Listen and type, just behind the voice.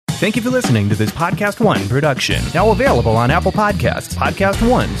Thank you for listening to this Podcast One production. Now available on Apple Podcasts, Podcast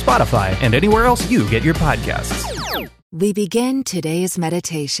One, Spotify, and anywhere else you get your podcasts. We begin today's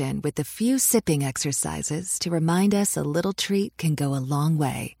meditation with a few sipping exercises to remind us a little treat can go a long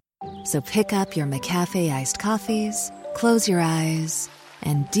way. So pick up your McCafe iced coffees, close your eyes,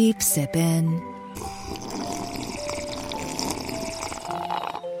 and deep sip in.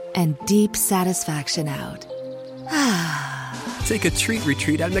 And deep satisfaction out. Take a treat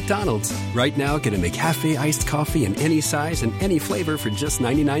retreat at McDonald's. Right now, get a McCafe iced coffee in any size and any flavor for just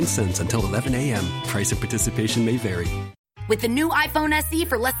 99 cents until 11 a.m. Price of participation may vary. With the new iPhone SE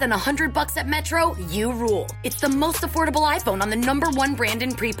for less than $100 at Metro, you rule. It's the most affordable iPhone on the #1 brand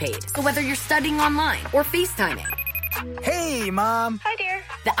in prepaid. So whether you're studying online or FaceTiming. Hey, Mom. Hi, dear.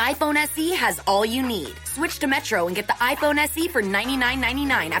 The iPhone SE has all you need. Switch to Metro and get the iPhone SE for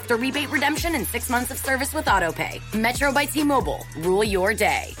 $99.99 after rebate redemption and 6 months of service with AutoPay. Metro by T-Mobile. Rule your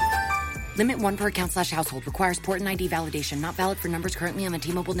day. Limit 1 per account/household. Requires port and ID validation. Not valid for numbers currently on the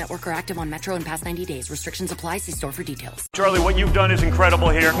T-Mobile network or active on Metro in past 90 days. Restrictions apply. See store for details. Charlie, what you've done is incredible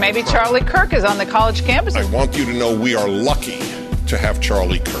here. Maybe Charlie Kirk is on the college campus. I want you to know we are lucky to have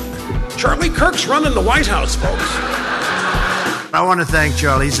Charlie Kirk. Charlie Kirk's running the White House, folks. I want to thank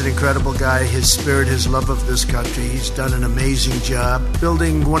Charlie. He's an incredible guy. His spirit, his love of this country. He's done an amazing job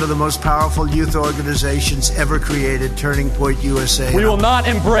building one of the most powerful youth organizations ever created, Turning Point USA. We will not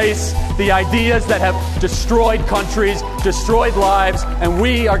embrace the ideas that have destroyed countries, destroyed lives, and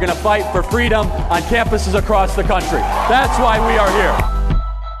we are going to fight for freedom on campuses across the country. That's why we are here.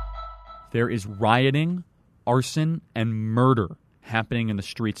 There is rioting, arson, and murder happening in the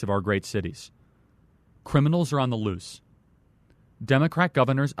streets of our great cities. Criminals are on the loose. Democrat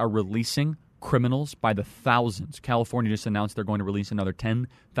governors are releasing criminals by the thousands. California just announced they're going to release another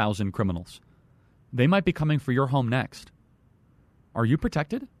 10,000 criminals. They might be coming for your home next. Are you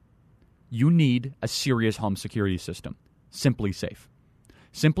protected? You need a serious home security system. Simply Safe.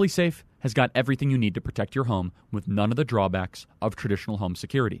 Simply Safe has got everything you need to protect your home with none of the drawbacks of traditional home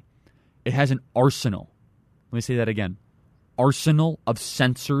security. It has an arsenal. Let me say that again. Arsenal of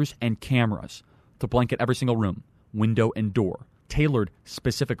sensors and cameras to blanket every single room, window, and door, tailored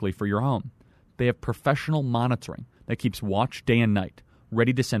specifically for your home. They have professional monitoring that keeps watch day and night,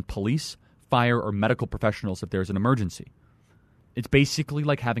 ready to send police, fire, or medical professionals if there's an emergency. It's basically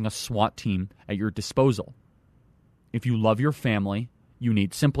like having a SWAT team at your disposal. If you love your family, you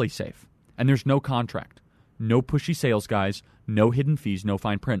need Simply Safe. And there's no contract, no pushy sales guys, no hidden fees, no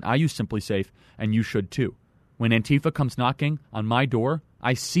fine print. I use Simply Safe, and you should too. When Antifa comes knocking on my door,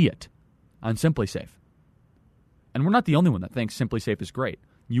 I see it on Simply Safe. And we're not the only one that thinks Simply Safe is great.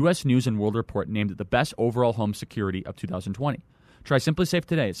 U.S. News & World Report named it the best overall home security of 2020. Try Simply Safe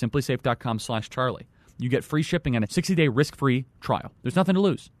today at simplysafe.com/Charlie. You get free shipping and a 60-day risk-free trial. There's nothing to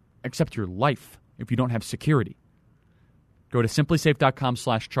lose, except your life if you don't have security. Go to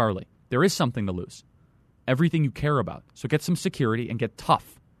simplysafe.com/Charlie. There is something to lose. Everything you care about. So get some security and get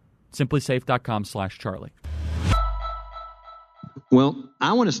tough. simplysafe.com/Charlie. Well,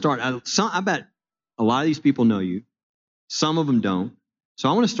 I want to start. I bet a lot of these people know you. Some of them don't. So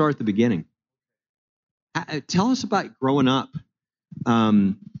I want to start at the beginning. Tell us about growing up.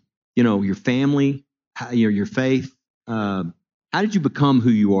 Your family, your faith. How did you become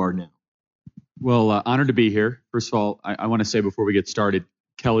who you are now? Well, honored to be here. First of all, I want to say before we get started,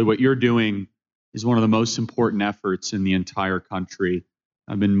 Kelly, what you're doing is one of the most important efforts in the entire country.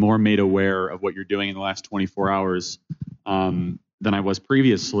 I've been more made aware of what you're doing in the last 24 hours than I was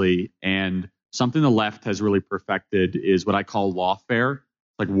previously. And something the left has really perfected is what I call lawfare,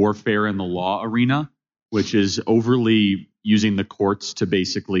 like warfare in the law arena, which is overly using the courts to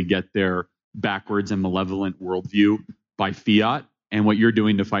basically get their backwards and malevolent worldview by fiat. And what you're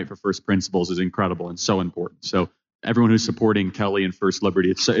doing to fight for first principles is incredible and so important. So everyone who's supporting Kelly and First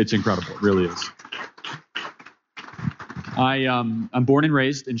Liberty, it's incredible. It really is. I'm born and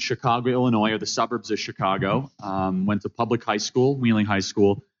raised in Chicago, Illinois, or the suburbs of Chicago. Went to public high school, Wheeling High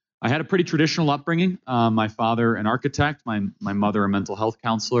School. I had a pretty traditional upbringing. My father, an architect, my mother, a mental health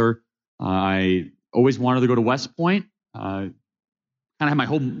counselor. I always wanted to go to West Point. Kind of had my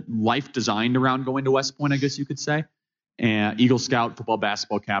whole life designed around going to West Point, I guess you could say. And Eagle Scout, football,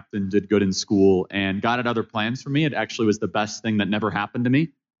 basketball captain, did good in school, and God had other plans for me. It actually was the best thing that never happened to me.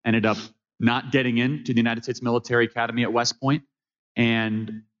 Ended up not getting into the United States Military Academy at West Point.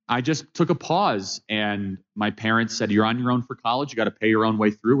 And I just took a pause, and my parents said, "You're on your own for college. You got to pay your own way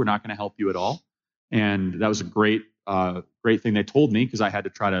through. We're not going to help you at all." And that was a great thing they told me, because I had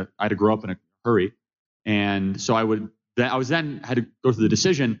to grow up in a hurry. And so I had to go through the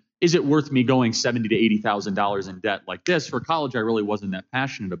decision, is it worth me going $70,000 to $80,000 in debt like this? For college, I really wasn't that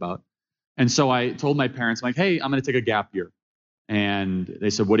passionate about. And so I told my parents, I'm like, hey, I'm going to take a gap year. And they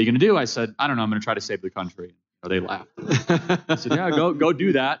said, what are you going to do? I said, I don't know. I'm going to try to save the country. So they laughed. I said, yeah, go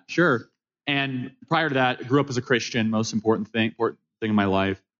do that. Sure. And prior to that, I grew up as a Christian, most important thing in my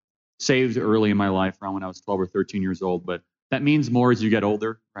life. Saved early in my life, around when I was 12 or 13 years old. But that means more as you get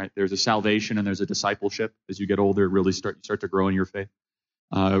older, right? There's a salvation and there's a discipleship. As you get older, really start to grow in your faith.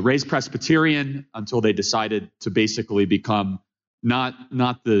 Raised Presbyterian until they decided to basically become I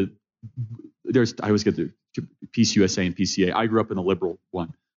always get the PCUSA and PCA. I grew up in the liberal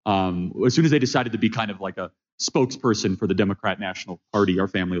one. As soon as they decided to be kind of like a spokesperson for the Democrat National Party, our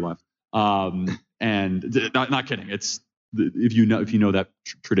family left. And not kidding. It's if you know that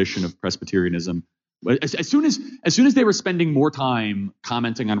tradition of Presbyterianism. As soon as they were spending more time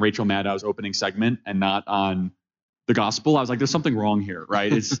commenting on Rachel Maddow's opening segment and not on the gospel, I was like, there's something wrong here,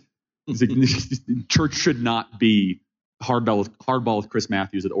 right? Church should not be hardball with Chris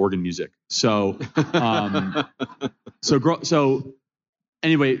Matthews at organ music. So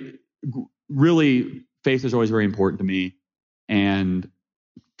anyway, really, faith is always very important to me, and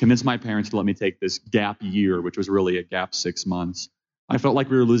convinced my parents to let me take this gap year, which was really a gap 6 months. I felt like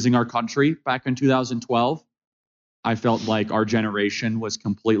we were losing our country back in 2012. I felt like our generation was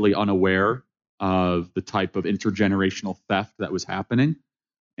completely unaware of the type of intergenerational theft that was happening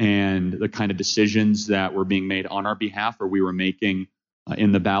and the kind of decisions that were being made on our behalf or we were making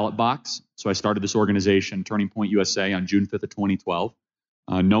in the ballot box. So I started this organization, Turning Point USA, on June 5th of 2012.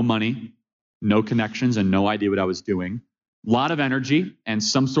 No money, no connections, and no idea what I was doing. A lot of energy and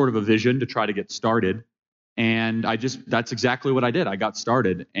some sort of a vision to try to get started. And that's exactly what I did. I got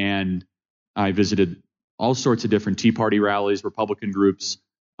started and I visited all sorts of different Tea Party rallies, Republican groups,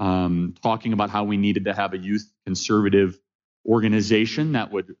 talking about how we needed to have a youth conservative organization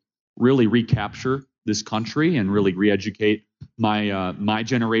that would really recapture this country and really re-educate my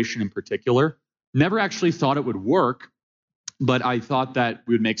generation in particular. Never actually thought it would work, but I thought that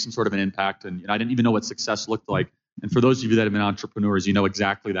we would make some sort of an impact. And I didn't even know what success looked like. And for those of you that have been entrepreneurs, you know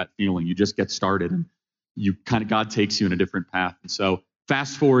exactly that feeling. You just get started and you kind of, God takes you in a different path. And so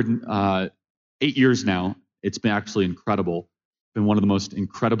fast forward 8 years now, it's been actually incredible. Been one of the most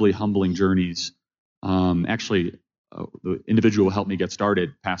incredibly humbling journeys. The individual who helped me get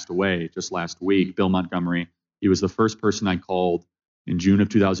started passed away just last week, Bill Montgomery. He was the first person I called in June of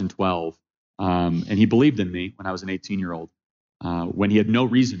 2012. And he believed in me when I was an 18-year-old, when he had no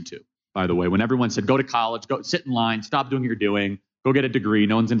reason to, by the way. When everyone said, go to college, go sit in line, stop doing what you're doing, go get a degree,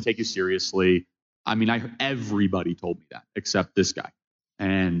 no one's going to take you seriously. I mean, everybody told me that except this guy.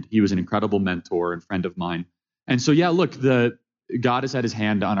 And he was an incredible mentor and friend of mine. And so, yeah, look, God has had his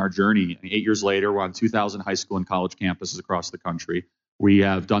hand on our journey. 8 years later, we're on 2,000 high school and college campuses across the country. We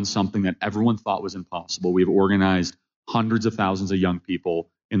have done something that everyone thought was impossible. We've organized hundreds of thousands of young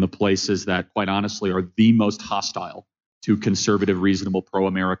people in the places that, quite honestly, are the most hostile to conservative, reasonable,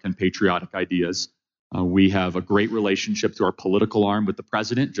 pro-American, patriotic ideas. We have a great relationship through our political arm with the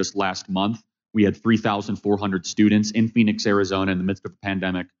president. Just last month, we had 3,400 students in Phoenix, Arizona, in the midst of a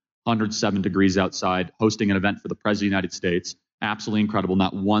pandemic, 107 degrees outside, hosting an event for the President of the United States. Absolutely incredible.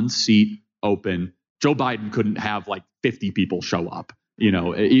 Not one seat open. Joe Biden couldn't have like 50 people show up,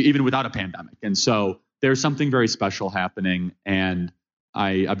 even without a pandemic. And so there's something very special happening. And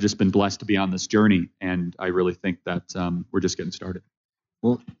I've just been blessed to be on this journey. And I really think that we're just getting started.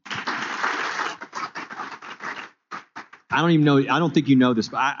 Well, I don't think you know this,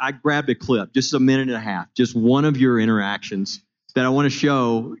 but I grabbed a clip, just a minute and a half, just one of your interactions that I want to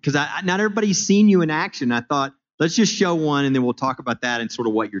show, because not everybody's seen you in action. I thought, let's just show one, and then we'll talk about that and sort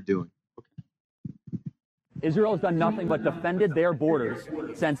of what you're doing. Israel has done nothing but defended their borders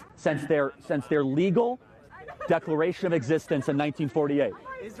since their legal declaration of existence in 1948.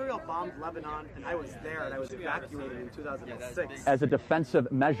 Israel bombed Lebanon, and I was there, and I was evacuated in 2006. As a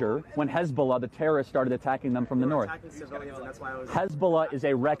defensive measure, when Hezbollah, the terrorists, started attacking them from the north. Civilians, and that's why I was... Hezbollah is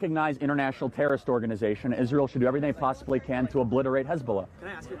a recognized international terrorist organization. Israel should do everything they possibly can to obliterate Hezbollah. Can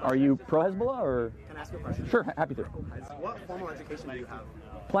I ask you a question? Are you pro-Hezbollah, or? Can I ask you a question? Sure, happy to. What formal education do you have?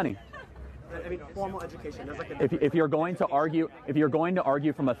 Plenty. I mean, formal education. There's like if you're going to argue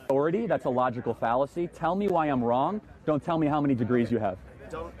from authority, that's a logical fallacy. Tell me why I'm wrong. Don't tell me how many degrees you have.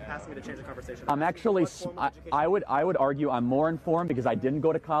 Don't ask me to change the conversation. I'm actually, I would argue I'm more informed because I didn't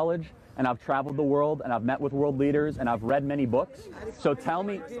go to college, and I've traveled the world, and I've met with world leaders, and I've read many books. So tell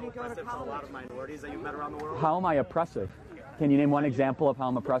me, a lot of minorities that you've met around the world. How am I oppressive? Can you name one example of how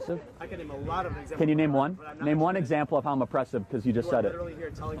I'm oppressive? I can name a lot of examples. Can you name one? Name one example of how I'm oppressive, because you just said it. Literally here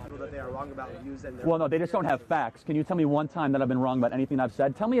telling people that they are wrong about views and their... Well, no, they just don't have facts. Can you tell me one time that I've been wrong about anything I've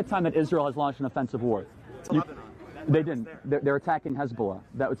said? Tell me a time that Israel has launched an offensive war. They didn't. They're attacking Hezbollah.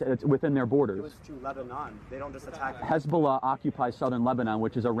 It's within their borders. It was to Lebanon. They don't just attack... Hezbollah occupies southern Lebanon,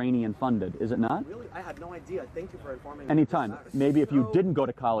 which is Iranian-funded. Is it not? Really? I had no idea. Thank you for informing me. Anytime. Maybe if you didn't go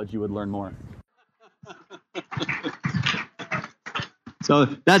to college, you would learn more. So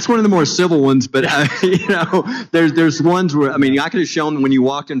that's one of the more civil ones, but there's ones where I could have shown when you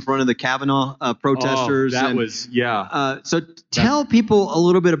walked in front of the Kavanaugh protesters. So tell people a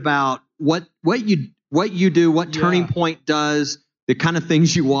little bit about what you do, what Turning Point does, the kind of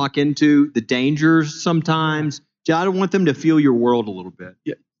things you walk into, the dangers sometimes. I want them to feel your world a little bit.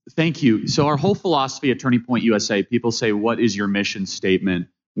 Yeah, thank you. So our whole philosophy at Turning Point USA, people say, "What is your mission statement?"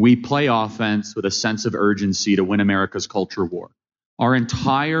 We play offense with a sense of urgency to win America's culture war. Our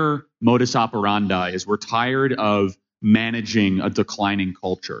entire modus operandi is we're tired of managing a declining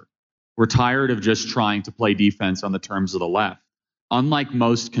culture. We're tired of just trying to play defense on the terms of the left. Unlike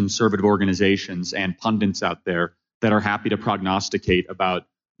most conservative organizations and pundits out there that are happy to prognosticate about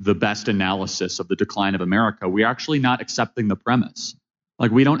the best analysis of the decline of America, we're actually not accepting the premise.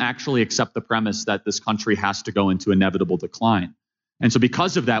 We don't actually accept the premise that this country has to go into inevitable decline. And so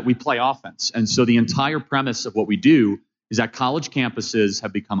because of that, we play offense. And so the entire premise of what we do is that college campuses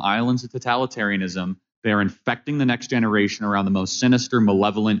have become islands of totalitarianism. They are infecting the next generation around the most sinister,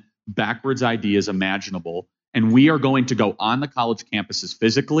 malevolent, backwards ideas imaginable. And we are going to go on the college campuses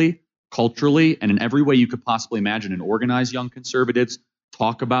physically, culturally, and in every way you could possibly imagine and organize young conservatives,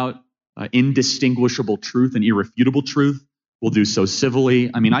 talk about indistinguishable truth and irrefutable truth. We'll do so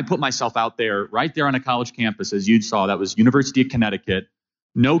civilly. I put myself out there, right there on a college campus, as you saw. That was University of Connecticut.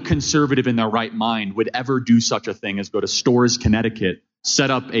 No conservative in their right mind would ever do such a thing as go to Storrs, Connecticut, set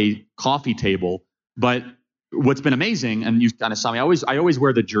up a coffee table. But what's been amazing, and you kind of saw me, I always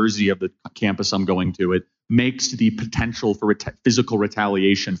wear the jersey of the campus I'm going to. It makes the potential for physical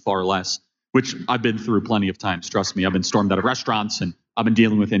retaliation far less, which I've been through plenty of times. Trust me, I've been stormed out of restaurants, and I've been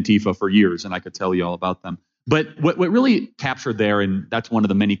dealing with Antifa for years, and I could tell you all about them. But what really captured there, and that's one of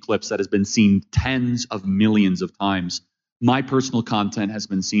the many clips that has been seen tens of millions of times, my personal content has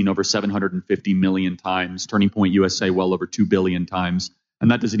been seen over 750 million times, Turning Point USA well over 2 billion times.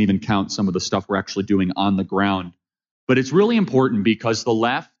 And that doesn't even count some of the stuff we're actually doing on the ground. But it's really important because the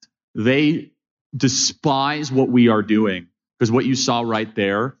left, they despise what we are doing. Because what you saw right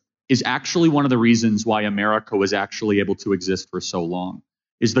there is actually one of the reasons why America was actually able to exist for so long,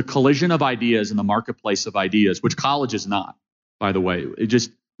 is the collision of ideas in the marketplace of ideas, which college is not, by the way.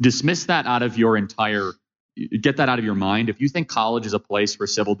 Just dismiss that out of your get that out of your mind. If you think college is a place where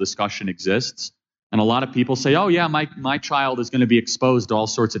civil discussion exists, and a lot of people say, oh yeah, my child is going to be exposed to all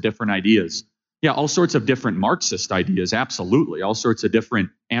sorts of different ideas. Yeah, all sorts of different Marxist ideas, absolutely. All sorts of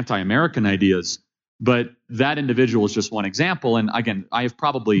different anti-American ideas. But that individual is just one example. And again, I have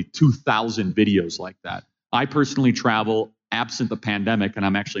probably 2,000 videos like that. I personally travel, absent the pandemic, and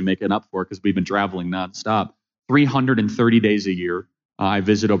I'm actually making up for it because we've been traveling nonstop, 330 days a year. I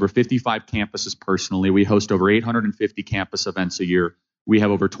visit over 55 campuses personally. We host over 850 campus events a year. We have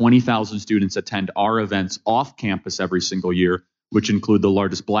over 20,000 students attend our events off campus every single year, which include the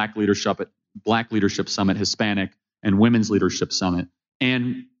largest Black Leadership Summit, Hispanic, and Women's Leadership Summit.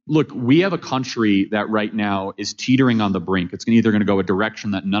 And look, we have a country that right now is teetering on the brink. It's either going to go a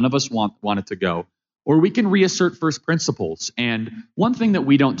direction that none of us want it to go, or we can reassert first principles. And one thing that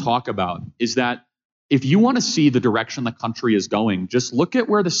we don't talk about is that if you want to see the direction the country is going, just look at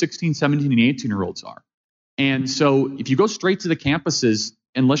where the 16, 17, and 18-year-olds are. And so if you go straight to the campuses,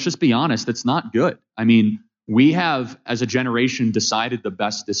 and let's just be honest, it's not good. We have, as a generation, decided the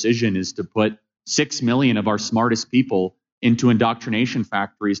best decision is to put 6 million of our smartest people into indoctrination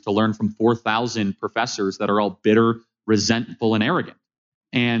factories to learn from 4,000 professors that are all bitter, resentful, and arrogant.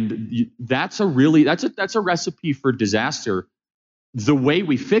 And that's a recipe for disaster. The way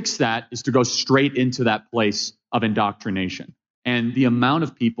we fix that is to go straight into that place of indoctrination. And the amount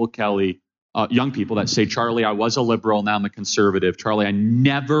of people, Kelly, young people that say, Charlie, I was a liberal, now I'm a conservative. Charlie, I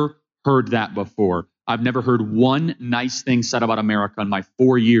never heard that before. I've never heard one nice thing said about America in my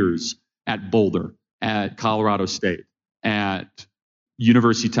 4 years at Boulder, at Colorado State, at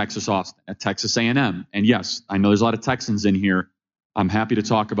University of Texas Austin, at Texas A&M. And yes, I know there's a lot of Texans in here. I'm happy to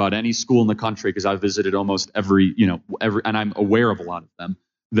talk about any school in the country because I've visited almost every, and I'm aware of a lot of them,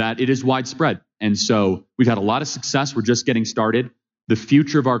 that it is widespread. And so we've had a lot of success. We're just getting started. The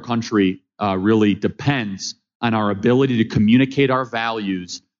future of our country really depends on our ability to communicate our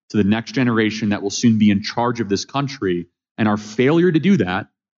values to the next generation that will soon be in charge of this country And our failure to do that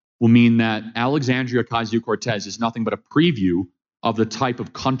will mean that Alexandria Ocasio-Cortez is nothing but a preview of the type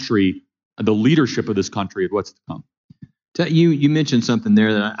of country, the leadership of this country, and what's to come. You mentioned something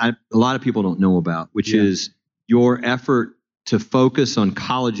there that a lot of people don't know about, which is your effort to focus on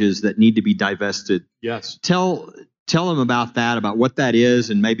colleges that need to be divested. Yes. Tell them about that, about what that is,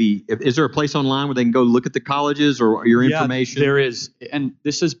 and maybe is there a place online where they can go look at the colleges or your information? There is, and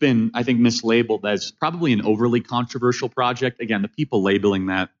this has been, I think, mislabeled as probably an overly controversial project. Again, the people labeling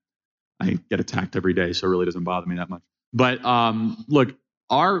that, I get attacked every day, so it really doesn't bother me that much. But look,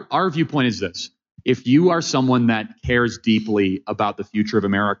 our viewpoint is this. If you are someone that cares deeply about the future of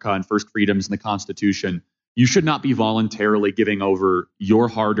America and first freedoms and the Constitution, you should not be voluntarily giving over your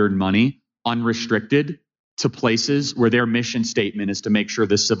hard-earned money unrestricted to places where their mission statement is to make sure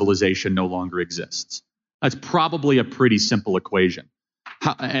this civilization no longer exists. That's probably a pretty simple equation.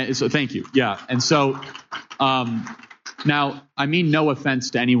 So thank you. Yeah. And so now, I mean no offense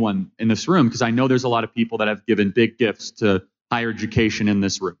to anyone in this room, because I know there's a lot of people that have given big gifts to higher education in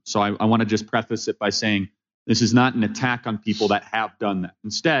this room. So I want to just preface it by saying this is not an attack on people that have done that.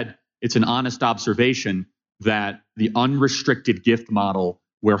 Instead, it's an honest observation that the unrestricted gift model,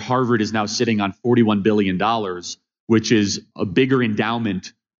 where Harvard is now sitting on $41 billion, which is a bigger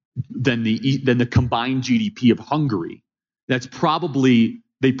endowment than the combined GDP of Hungary. They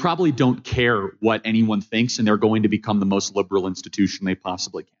probably don't care what anyone thinks, and they're going to become the most liberal institution they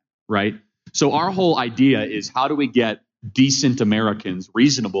possibly can, right? So our whole idea is, how do we get decent Americans,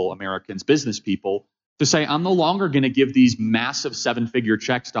 reasonable Americans, business people to say, I'm no longer going to give these massive 7-figure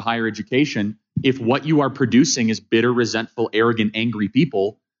checks to higher education if what you are producing is bitter, resentful, arrogant, angry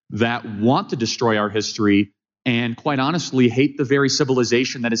people that want to destroy our history and, quite honestly, hate the very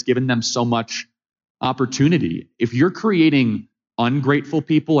civilization that has given them so much opportunity. If you're creating ungrateful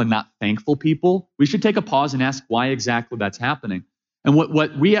people and not thankful people, we should take a pause and ask why exactly that's happening. And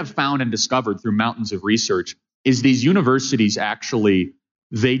what we have found and discovered through mountains of research is these universities actually,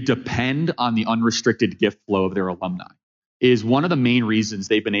 they depend on the unrestricted gift flow of their alumni. Is one of the main reasons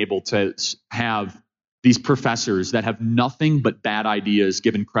they've been able to have these professors that have nothing but bad ideas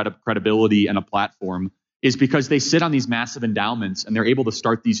given credibility and a platform, is because they sit on these massive endowments and they're able to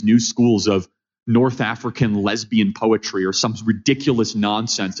start these new schools of North African lesbian poetry or some ridiculous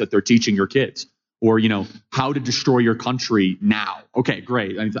nonsense that they're teaching your kids. Or, how to destroy your country now. Okay,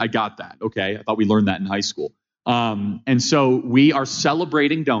 great. I got that. Okay, I thought we learned that in high school. And so we are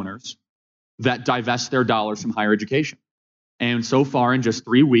celebrating donors that divest their dollars from higher education. And so far, in just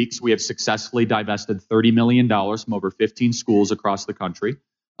 3 weeks, we have successfully divested $30 million from over 15 schools across the country.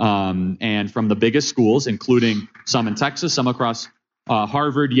 And from the biggest schools, including some in Texas, some across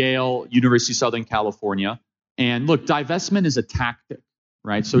Harvard, Yale, University of Southern California. And look, divestment is a tactic,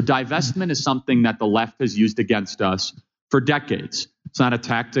 right? So divestment is something that the left has used against us for decades. It's not a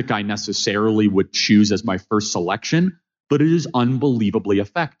tactic I necessarily would choose as my first selection, but it is unbelievably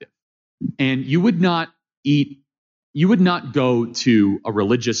effective. And you would not go to a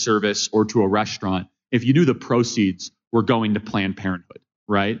religious service or to a restaurant if you knew the proceeds were going to Planned Parenthood,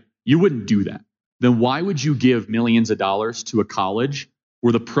 right? You wouldn't do that. Then why would you give millions of dollars to a college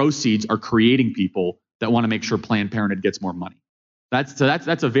where the proceeds are creating people that want to make sure Planned Parenthood gets more money? That's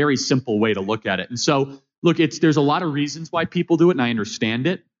a very simple way to look at it. And so, look, there's a lot of reasons why people do it, and I understand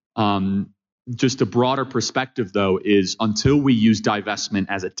it. Just a broader perspective, though, is until we use divestment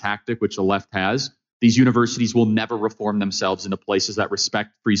as a tactic, which the left has, these universities will never reform themselves into places that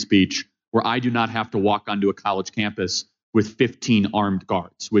respect free speech, where I do not have to walk onto a college campus with 15 armed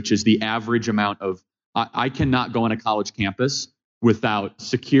guards, which is the average amount of. I cannot go on a college campus without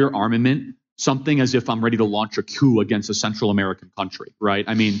secure armament, something as if I'm ready to launch a coup against a Central American country, right?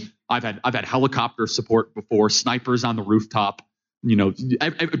 I mean, I've had helicopter support before, snipers on the rooftop,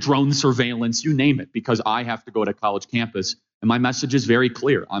 drone surveillance, you name it, because I have to go to college campus. And my message is very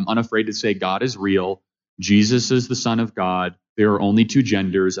clear. I'm unafraid to say God is real. Jesus is the Son of God. There are only two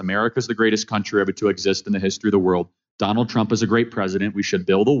genders. America is the greatest country ever to exist in the history of the world. Donald Trump is a great president. We should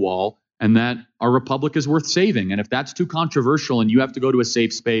build a wall, and that our republic is worth saving. And if that's too controversial and you have to go to a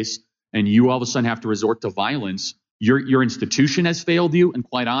safe space and you all of a sudden have to resort to violence, your institution has failed you. And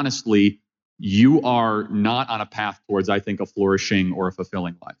quite honestly, you are not on a path towards, I think, a flourishing or a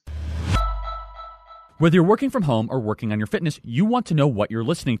fulfilling life. Whether you're working from home or working on your fitness, you want to know what you're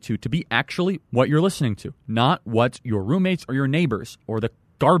listening to be actually what you're listening to, not what your roommates or your neighbors or the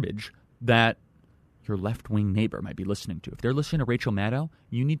garbage that your left-wing neighbor might be listening to. If they're listening to Rachel Maddow,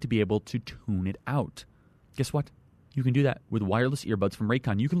 you need to be able to tune it out. Guess what? You can do that with wireless earbuds from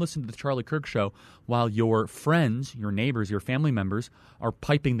Raycon. You can listen to the Charlie Kirk Show while your friends, your neighbors, your family members are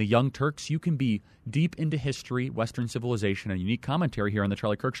piping the Young Turks. You can be deep into history, Western civilization, and unique commentary here on the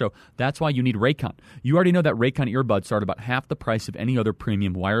Charlie Kirk Show. That's why you need Raycon. You already know that Raycon earbuds start about half the price of any other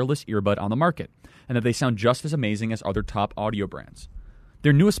premium wireless earbud on the market, and that they sound just as amazing as other top audio brands.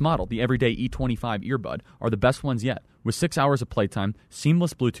 Their newest model, the Everyday E25 earbud, are the best ones yet, with 6 hours of playtime,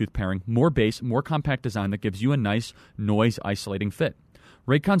 seamless Bluetooth pairing, more bass, more compact design that gives you a nice noise-isolating fit.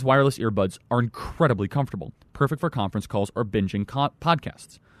 Raycon's wireless earbuds are incredibly comfortable, perfect for conference calls or binging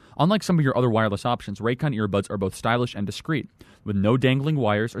podcasts. Unlike some of your other wireless options, Raycon earbuds are both stylish and discreet, with no dangling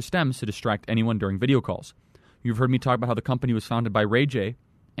wires or stems to distract anyone during video calls. You've heard me talk about how the company was founded by Ray J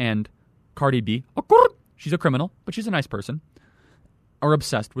and Cardi B. She's a criminal, but she's a nice person. Are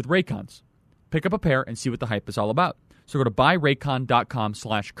obsessed with Raycons. Pick up a pair and see what the hype is all about. So go to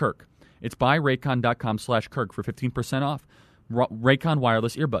buyraycon.com/Kirk. It's buyraycon.com/Kirk for 15% off Raycon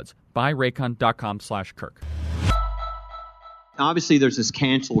wireless earbuds. Buyraycon.com/Kirk. Obviously, there's this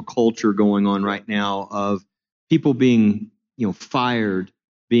cancel culture going on right now of people being, fired,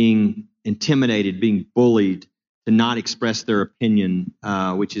 being intimidated, being bullied to not express their opinion,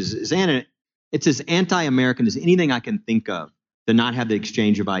 which is it's as anti-American as anything I can think of. To not have the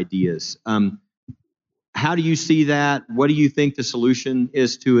exchange of ideas. How do you see that? What do you think the solution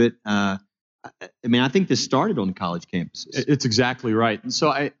is to it? I think this started on college campuses. It's exactly right. And so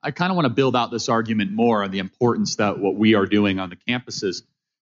I kind of want to build out this argument more on the importance that what we are doing on the campuses.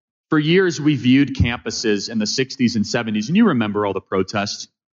 For years, we viewed campuses in the 60s and 70s, and you remember all the protests.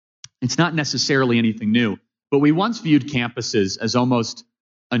 It's not necessarily anything new, but we once viewed campuses as almost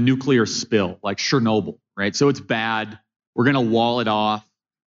a nuclear spill, like Chernobyl, right? So it's bad. We're going to wall it off,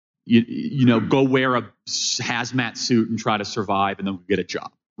 go wear a hazmat suit and try to survive, and then we'll get a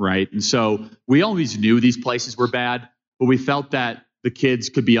job, right? And so we always knew these places were bad, but we felt that the kids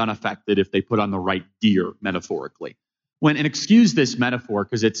could be unaffected if they put on the right gear, metaphorically. And excuse this metaphor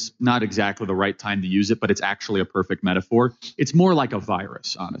because it's not exactly the right time to use it, but it's actually a perfect metaphor. It's more like a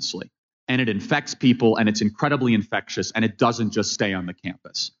virus, honestly. And it infects people, and it's incredibly infectious, and it doesn't just stay on the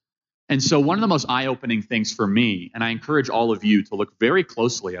campus. And so one of the most eye-opening things for me, and I encourage all of you to look very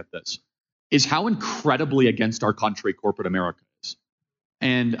closely at this, is how incredibly against our country corporate America is.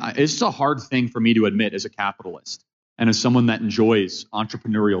 And it's a hard thing for me to admit as a capitalist and as someone that enjoys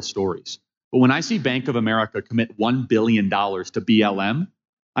entrepreneurial stories. But when I see Bank of America commit $1 billion to BLM,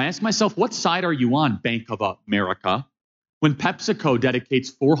 I ask myself, what side are you on, Bank of America? When PepsiCo dedicates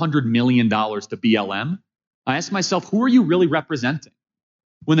 $400 million to BLM, I ask myself, who are you really representing?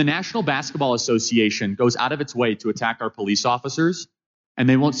 When the National Basketball Association goes out of its way to attack our police officers, and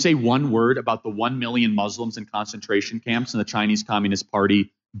they won't say one word about the 1 million Muslims in concentration camps and the Chinese Communist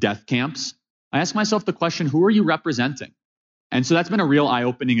Party death camps, I ask myself the question, who are you representing? And so that's been a real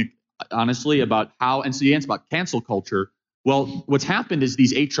eye-opening, honestly, about how, and so the answer about cancel culture. Well, what's happened is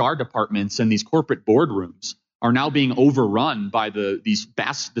these HR departments and these corporate boardrooms are now being overrun by the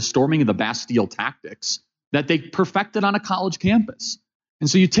storming of the Bastille tactics that they perfected on a college campus. And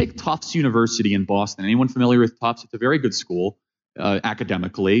so you take Tufts University in Boston. Anyone familiar with Tufts? It's a very good school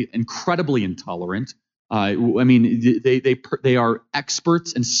academically, incredibly intolerant. They are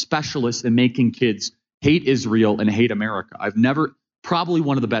experts and specialists in making kids hate Israel and hate America. Probably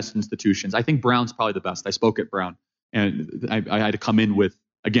one of the best institutions. I think Brown's probably the best. I spoke at Brown, and I had to come in with,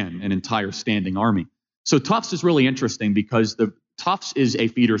 again, an entire standing army. So Tufts is really interesting because Tufts is a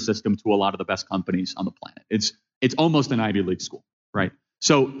feeder system to a lot of the best companies on the planet. It's almost an Ivy League school, right?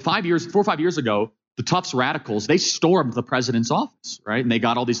 So 4 or 5 years ago, the Tufts radicals, they stormed the president's office, right? And they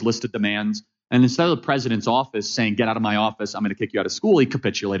got all these listed demands. And instead of the president's office saying, get out of my office, I'm going to kick you out of school, he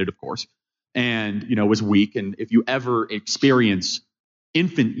capitulated, of course, and, was weak. And if you ever experience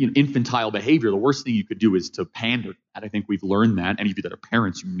infantile behavior, the worst thing you could do is to pander to that. I think we've learned that. Any of you that are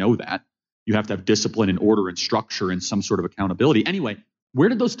parents, you know that. You have to have discipline and order and structure and some sort of accountability. Anyway, where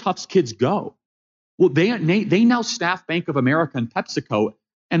did those Tufts kids go? Well, they now staff Bank of America and PepsiCo,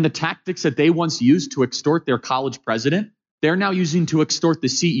 and the tactics that they once used to extort their college president, they're now using to extort the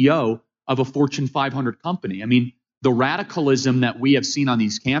CEO of a Fortune 500 company. I mean, the radicalism that we have seen on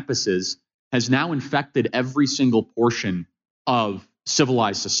these campuses has now infected every single portion of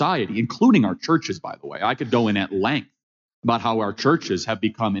civilized society, including our churches, by the way. I could go in at length about how our churches have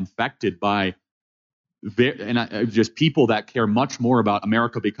become infected by just people that care much more about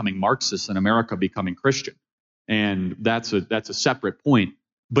America becoming Marxist than America becoming Christian. And that's a separate point.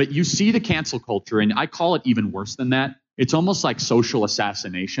 But you see the cancel culture, and I call it even worse than that. It's almost like social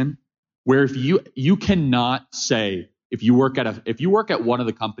assassination, where if you cannot say, if you work at one of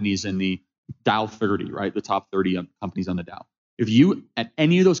the companies in the Dow 30, right? The top 30 companies on the Dow. If you at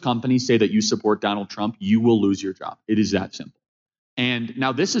any of those companies say that you support Donald Trump, you will lose your job. It is that simple. And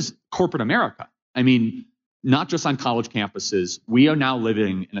now this is corporate America. I mean, not just on college campuses. We are now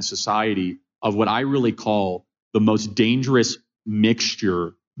living in a society of what I really call the most dangerous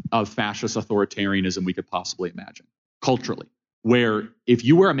mixture of fascist authoritarianism we could possibly imagine culturally, where if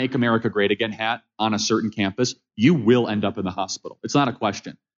you wear a Make America Great Again hat on a certain campus, you will end up in the hospital. It's not a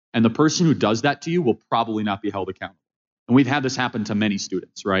question. And the person who does that to you will probably not be held accountable. And we've had this happen to many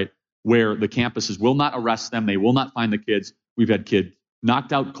students, right, where the campuses will not arrest them. They will not find the kids. We've had kids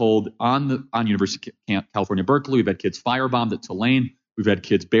knocked out cold on University of California, Berkeley. We've had kids firebombed at Tulane. We've had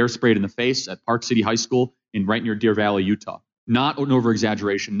kids bear sprayed in the face at Park City High School right near Deer Valley, Utah. Not an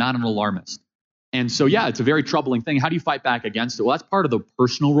over-exaggeration, not an alarmist. And so, yeah, it's a very troubling thing. How do you fight back against it? Well, that's part of the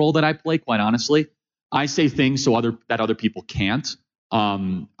personal role that I play, quite honestly. I say things that other people can't.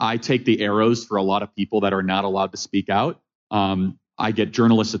 I take the arrows for a lot of people that are not allowed to speak out. I get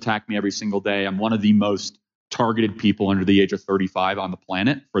journalists attack me every single day. I'm one of the most targeted people under the age of 35 on the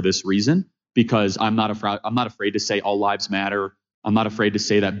planet for this reason, because I'm not afraid to say all lives matter. I'm not afraid to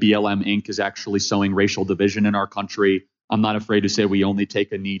say that BLM Inc. is actually sowing racial division in our country. I'm not afraid to say we only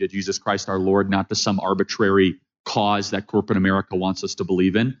take a knee to Jesus Christ our Lord, not to some arbitrary cause that corporate America wants us to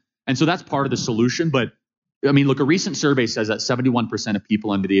believe in. And so that's part of the solution. But I mean, look, a recent survey says that 71% of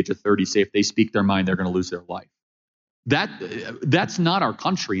people under the age of 30 say if they speak their mind, they're going to lose their life. That's not our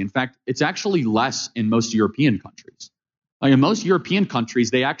country. In fact, it's actually less in most European countries. Like in most European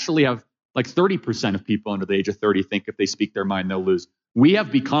countries, they actually have like 30% of people under the age of 30 think if they speak their mind, they'll lose. We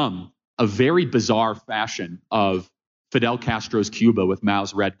have become a very bizarre fashion of Fidel Castro's Cuba with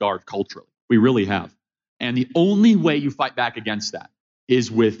Mao's Red Guard culturally. We really have. And the only way you fight back against that is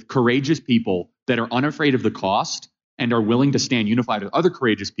with courageous people that are unafraid of the cost and are willing to stand unified with other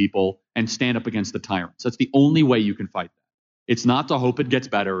courageous people and stand up against the tyrants. That's the only way you can fight that. It's not to hope it gets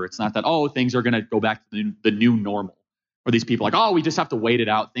better. It's not that, things are going to go back to the new normal. Or these people like, we just have to wait it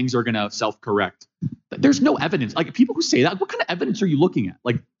out. Things are going to self-correct. There's no evidence. Like people who say that, what kind of evidence are you looking at?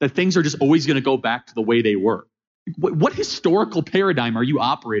 Like that things are just always going to go back to the way they were. What historical paradigm are you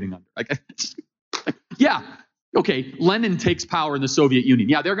operating under? Yeah, okay, Lenin takes power in the Soviet Union.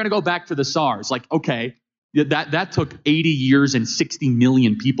 Yeah, they're going to go back to the Tsars. Like, okay, that took 80 years and 60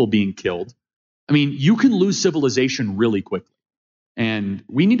 million people being killed. I mean, you can lose civilization really quickly. And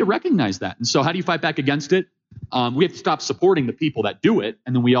we need to recognize that. And so how do you fight back against it? We have to stop supporting the people that do it.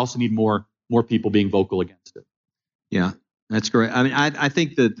 And then we also need more people being vocal against it. Yeah, that's great. I mean, I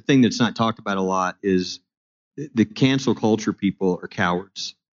think the thing that's not talked about a lot is the cancel culture people are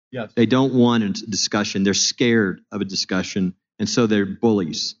cowards. Yes. They don't want a discussion. They're scared of a discussion. And so they're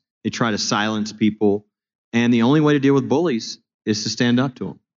bullies. They try to silence people. And the only way to deal with bullies is to stand up to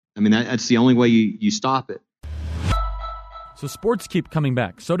them. I mean, that's the only way you stop it. So sports keep coming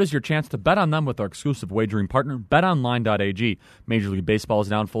back. So does your chance to bet on them with our exclusive wagering partner, betonline.ag. Major League Baseball is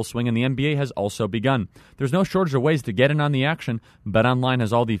now in full swing, and the NBA has also begun. There's no shortage of ways to get in on the action. BetOnline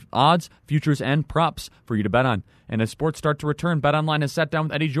has all the odds, futures, and props for you to bet on. And as sports start to return, BetOnline has sat down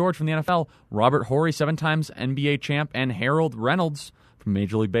with Eddie George from the NFL, Robert Horry, 7-time NBA champ, and Harold Reynolds from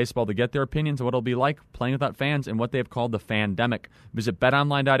Major League Baseball to get their opinions on what it'll be like playing without fans and what they've called the fandemic. Visit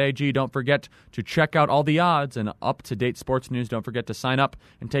betonline.ag. Don't forget to check out all the odds and up-to-date sports news. Don't forget to sign up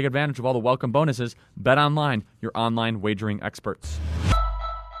and take advantage of all the welcome bonuses. BetOnline, your online wagering experts.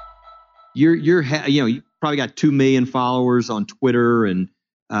 You probably got 2 million followers on Twitter and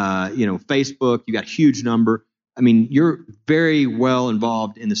Facebook. You got a huge number. I mean, you're very well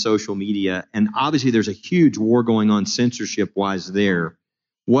involved in the social media, and obviously there's a huge war going on censorship-wise there.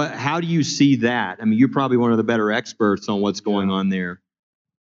 How do you see that? I mean, you're probably one of the better experts on what's going on there.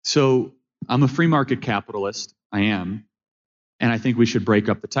 So I'm a free market capitalist. I am. And I think we should break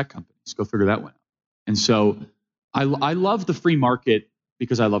up the tech companies. Go figure that one out. And so I love the free market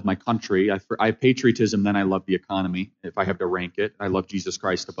because I love my country. I have patriotism, then I love the economy. If I have to rank it, I love Jesus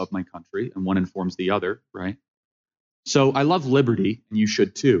Christ above my country, and one informs the other, right? So I love liberty, and you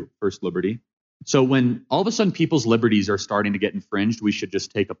should too, first liberty. So when all of a sudden people's liberties are starting to get infringed, we should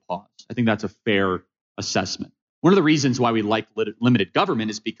just take a pause. I think that's a fair assessment. One of the reasons why we like limited government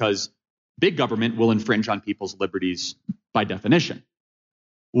is because big government will infringe on people's liberties by definition.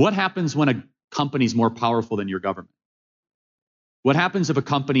 What happens when a company is more powerful than your government? What happens if a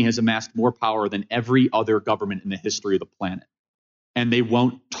company has amassed more power than every other government in the history of the planet? And they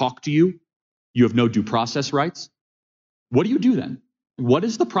won't talk to you? You have no due process rights? What do you do then? What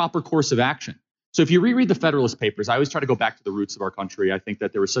is the proper course of action? So if you reread the Federalist Papers, I always try to go back to the roots of our country. I think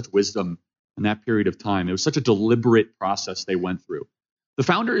that there was such wisdom in that period of time. It was such a deliberate process they went through. The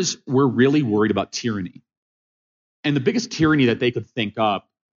founders were really worried about tyranny. And the biggest tyranny that they could think up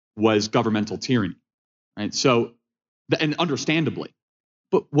was governmental tyranny, right? So, and understandably.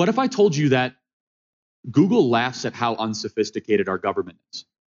 But what if I told you that Google laughs at how unsophisticated our government is?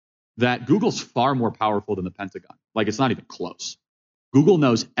 That Google's far more powerful than the Pentagon. Like, it's not even close. Google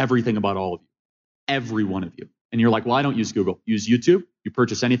knows everything about all of you, every one of you. And you're like, well, I don't use Google. Use YouTube. You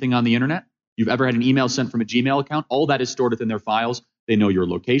purchase anything on the internet. You've ever had an email sent from a Gmail account. All that is stored within their files. They know your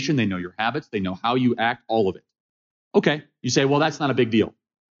location. They know your habits. They know how you act, all of it. Okay. You say, well, that's not a big deal.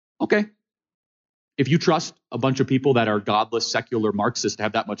 Okay. If you trust a bunch of people that are godless, secular Marxists to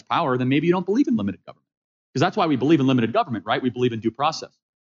have that much power, then maybe you don't believe in limited government. Because that's why we believe in limited government, right? We believe in due process.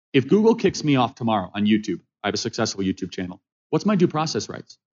 If Google kicks me off tomorrow on YouTube, I have a successful YouTube channel. What's my due process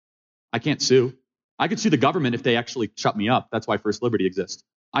rights? I can't sue. I could sue the government if they actually shut me up. That's why First Liberty exists.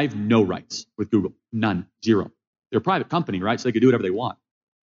 I have no rights with Google. None. Zero. They're a private company, right? So they can do whatever they want.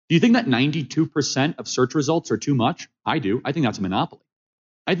 Do you think that 92% of search results are too much? I do. I think that's a monopoly.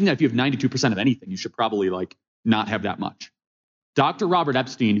 I think that if you have 92% of anything, you should probably not have that much. Dr. Robert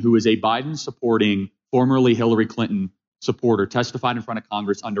Epstein, who is a Biden-supporting, formerly Hillary Clinton supporter, testified in front of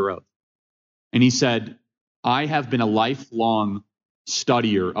Congress under oath. And he said, I have been a lifelong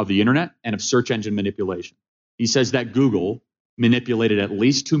studier of the internet and of search engine manipulation. He says that Google manipulated at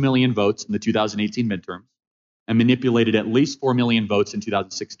least 2 million votes in the 2018 midterms and manipulated at least 4 million votes in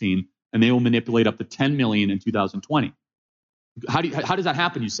 2016, and they will manipulate up to 10 million in 2020. How does that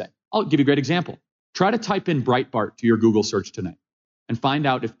happen, you say? I'll give you a great example. Try to type in Breitbart to your Google search tonight and find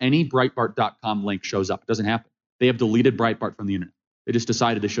out if any Breitbart.com link shows up. It doesn't happen. They have deleted Breitbart from the internet. They just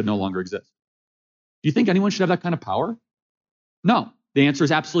decided they should no longer exist. Do you think anyone should have that kind of power? No. The answer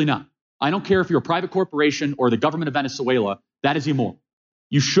is absolutely not. I don't care if you're a private corporation or the government of Venezuela. That is immoral.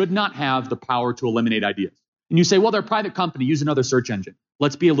 You should not have the power to eliminate ideas. And you say, well, they're a private company. Use another search engine.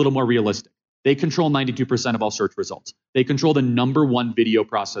 Let's be a little more realistic. They control 92% of all search results. They control the #1 video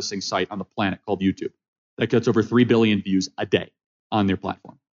processing site on the planet called YouTube. That gets over 3 billion views a day on their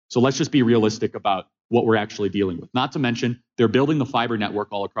platform. So let's just be realistic about what we're actually dealing with. Not to mention, they're building the fiber network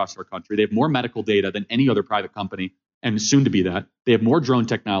all across our country. They have more medical data than any other private company, and soon to be that. They have more drone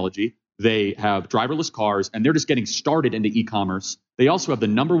technology. They have driverless cars, and they're just getting started into e-commerce. They also have the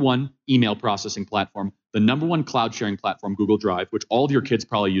 #1 email processing platform, the #1 cloud sharing platform, Google Drive, which all of your kids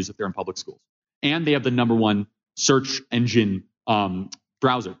probably use if they're in public schools. And they have the #1 search engine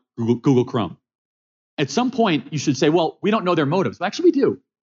browser, Google Chrome. At some point, you should say, well, we don't know their motives. Well, actually, we do.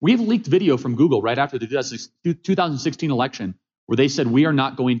 We have leaked video from Google right after the 2016 election where they said we are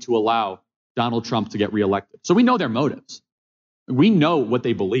not going to allow Donald Trump to get reelected. So we know their motives. We know what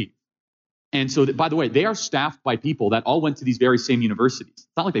they believe. And so, by the way, they are staffed by people that all went to these very same universities. It's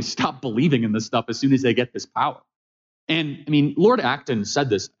not like they stop believing in this stuff as soon as they get this power. And, I mean, Lord Acton said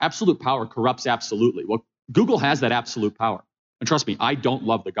this, absolute power corrupts absolutely. Well, Google has that absolute power. And trust me, I don't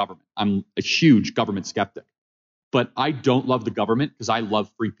love the government. I'm a huge government skeptic. But I don't love the government because I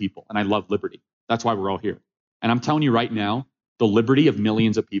love free people and I love liberty. That's why we're all here. And I'm telling you right now, the liberty of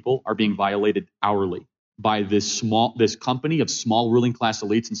millions of people are being violated hourly by this company of small ruling class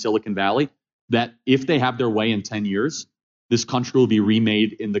elites in Silicon Valley that if they have their way in 10 years, this country will be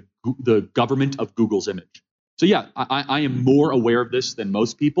remade in the government of Google's image. So yeah, I am more aware of this than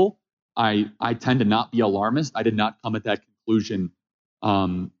most people. I tend to not be alarmist. I did not come at that conclusion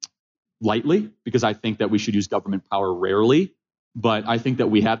lightly because I think that we should use government power rarely. But I think that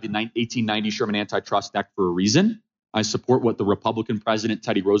we have the 1890 Sherman Antitrust Act for a reason. I support what the Republican president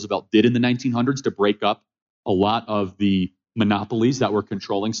Teddy Roosevelt did in the 1900s to break up a lot of the monopolies that were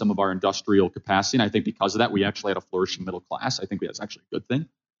controlling some of our industrial capacity. And I think because of that, we actually had a flourishing middle class. I think that's actually a good thing.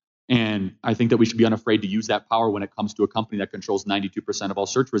 And I think that we should be unafraid to use that power when it comes to a company that controls 92% of all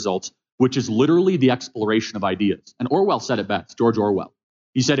search results, which is literally the exploration of ideas. And Orwell said it best, George Orwell.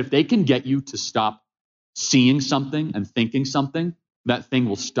 He said, if they can get you to stop seeing something and thinking something, that thing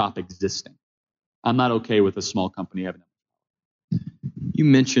will stop existing. I'm not okay with a small company having it. You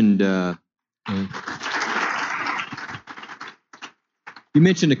mentioned the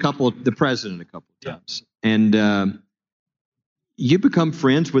president a couple of times. And you become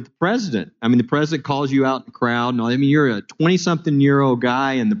friends with the president. I mean, the president calls you out in the crowd. No, I mean, you're a 20-something-year-old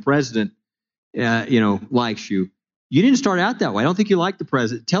guy, and the president, likes you. You didn't start out that way. I don't think you liked the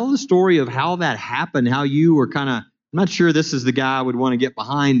president. Tell the story of how that happened, how you were kind of, I'm not sure this is the guy I would want to get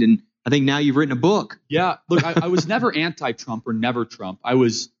behind, and I think now you've written a book. Yeah, look, I was never anti-Trump or never Trump. I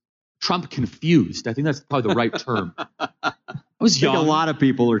was Trump confused. I think that's probably the right term. I was young. I think a lot of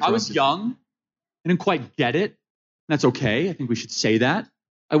people are Trump. I was young. I didn't quite get it. That's okay. I think we should say that.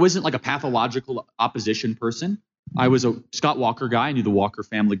 I wasn't like a pathological opposition person. I was a Scott Walker guy. I knew the Walker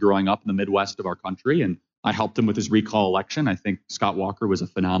family growing up in the Midwest of our country, and I helped him with his recall election. I think Scott Walker was a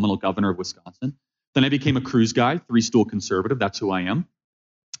phenomenal governor of Wisconsin. Then I became a Cruz guy, three-stool conservative. That's who I am.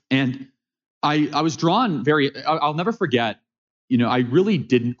 And I was drawn I'll never forget, I really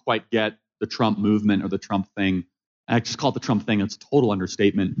didn't quite get the Trump movement or the Trump thing. I just call it the Trump thing. It's a total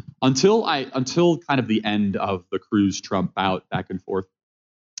understatement until kind of the end of the Cruz-Trump bout back and forth,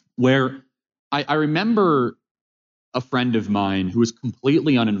 where I remember a friend of mine who was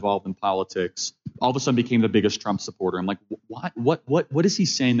completely uninvolved in politics all of a sudden became the biggest Trump supporter. I'm like, what is he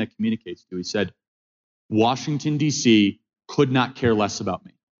saying that communicates to? He said, Washington, D.C. could not care less about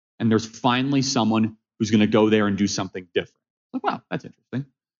me. And there's finally someone who's going to go there and do something different. Like, wow, that's interesting.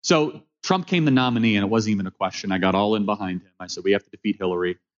 So Trump came the nominee, and it wasn't even a question. I got all in behind him. I said, we have to defeat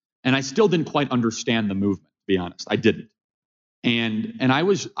Hillary. And I still didn't quite understand the movement, to be honest. I didn't. And I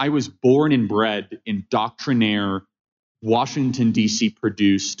was born and bred in doctrinaire, Washington, D.C.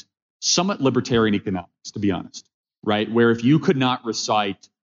 produced, somewhat libertarian economics, to be honest, right? Where if you could not recite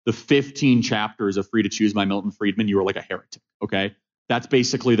the 15 chapters of Free to Choose by Milton Friedman, you were like a heretic, okay? That's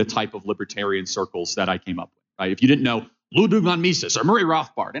basically the type of libertarian circles that I came up with, right? If you didn't know Ludwig von Mises or Murray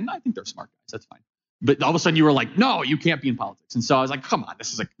Rothbard, and I think they're smart guys, that's fine. But all of a sudden you were like, no, you can't be in politics. And so I was like, come on,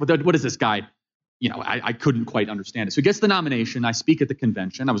 this is like, what is this guy? I couldn't quite understand it. So he gets the nomination. I speak at the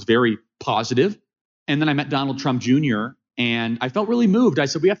convention. I was very positive. And then I met Donald Trump Jr., and I felt really moved. I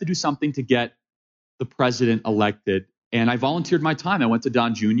said, we have to do something to get the president elected. And I volunteered my time. I went to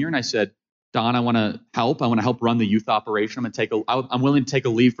Don Jr. and I said, Don, I want to help. I want to help run the youth operation. I'm willing to take a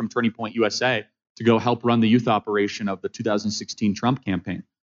leave from Turning Point USA to go help run the youth operation of the 2016 Trump campaign.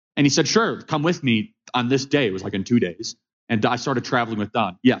 And he said, sure, come with me on this day. It was like in 2 days. And I started traveling with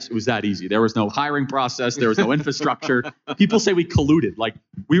Don. Yes, it was that easy. There was no hiring process. There was no infrastructure. People say we colluded. Like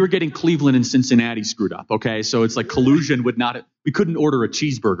we were getting Cleveland and Cincinnati screwed up. Okay, so it's like collusion we couldn't order a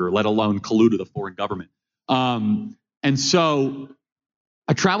cheeseburger, let alone collude with a foreign government. And so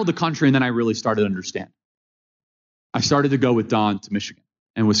I traveled the country, and then I really started to understand. I started to go with Don to Michigan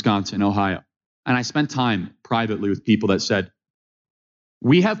and Wisconsin, Ohio. And I spent time privately with people that said,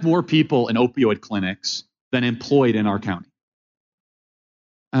 we have more people in opioid clinics than employed in our county.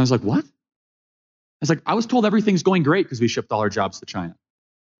 And I was like, what? I was told everything's going great because we shipped all our jobs to China.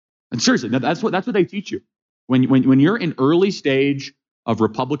 And seriously, that's what they teach you. When you're in early stage of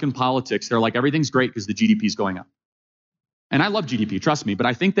Republican politics, they're like, everything's great because the GDP is going up. And I love GDP, trust me, but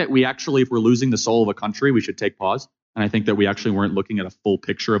I think that we actually, if we're losing the soul of a country, we should take pause. And I think that we actually weren't looking at a full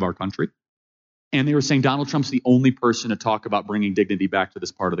picture of our country. And they were saying Donald Trump's the only person to talk about bringing dignity back to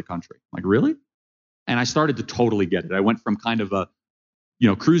this part of the country. I'm like, really? And I started to totally get it. I went from kind of a,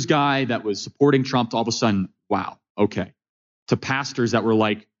 Cruz guy that was supporting Trump to all of a sudden, wow, okay, to pastors that were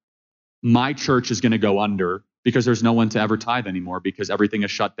like, my church is going to go under because there's no one to ever tithe anymore because everything is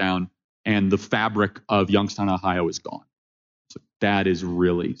shut down and the fabric of Youngstown, Ohio is gone. So that is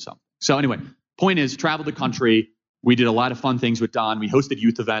really something. So anyway, point is, traveled the country. We did a lot of fun things with Don. We hosted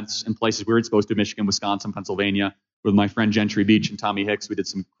youth events in places we weren't supposed to, Michigan, Wisconsin, Pennsylvania, with my friend Gentry Beach and Tommy Hicks. We did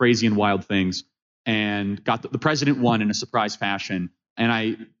some crazy and wild things and got the president won in a surprise fashion.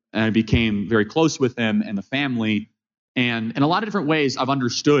 And I became very close with him and the family. And in a lot of different ways, I've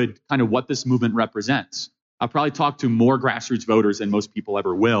understood kind of what this movement represents. I've probably talked to more grassroots voters than most people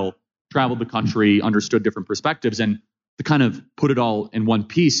ever will, traveled the country, understood different perspectives. And to kind of put it all in one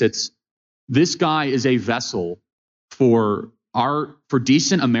piece, this guy is a vessel for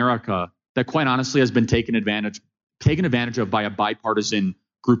decent America that quite honestly has been taken advantage of by a bipartisan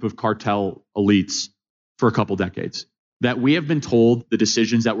group of cartel elites for a couple decades. That we have been told the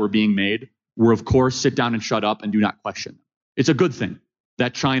decisions that were being made were, of course, sit down and shut up and do not question them. It's a good thing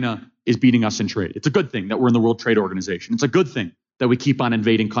that China is beating us in trade. It's a good thing that we're in the World Trade Organization. It's a good thing that we keep on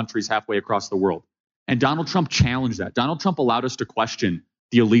invading countries halfway across the world. And Donald Trump challenged that. Donald Trump allowed us to question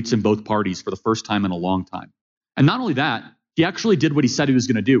the elites in both parties for the first time in a long time. And not only that, he actually did what he said he was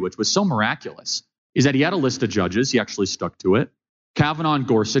going to do, which was so miraculous, is that he had a list of judges. He actually stuck to it. Kavanaugh and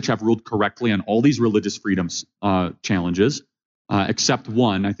Gorsuch have ruled correctly on all these religious freedoms challenges, except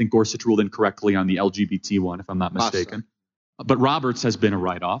one. I think Gorsuch ruled incorrectly on the LGBT one, if I'm not mistaken. Awesome. But Roberts has been a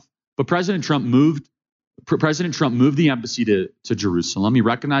write-off. But President Trump moved the embassy to Jerusalem. He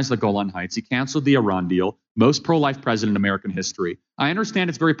recognized the Golan Heights. He canceled the Iran deal. Most pro-life president in American history. I understand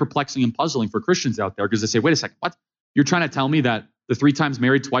it's very perplexing and puzzling for Christians out there because they say, wait a second, what? You're trying to tell me that the 3 times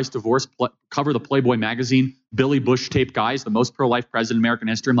married, twice divorced, cover the Playboy magazine, Billy Bush tape guy is the most pro-life president in American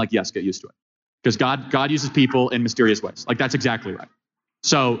history? I'm like, yes, get used to it. Because God uses people in mysterious ways. Like, that's exactly right.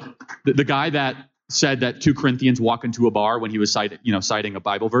 So the guy that said that 2 Corinthians walk into a bar when he was citing a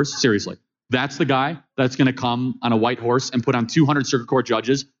Bible verse, seriously, That's the guy that's going to come on a white horse and put on 200 circuit court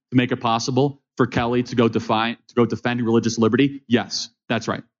judges to make it possible for Kelly to go defend religious liberty? Yes, that's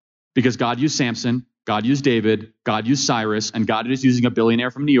right. Because God used Samson, God used David, God used Cyrus, and God is using a billionaire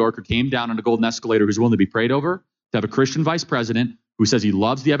from New York who came down on a golden escalator who's willing to be prayed over, to have a Christian vice president who says he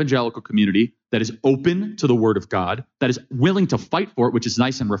loves the evangelical community, that is open to the word of God, that is willing to fight for it, which is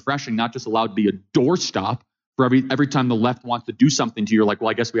nice and refreshing, not just allowed to be a doorstop for every time the left wants to do something to you. You're like, well,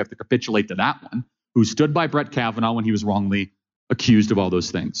 I guess we have to capitulate to that one, who stood by Brett Kavanaugh when he was wrongly accused of all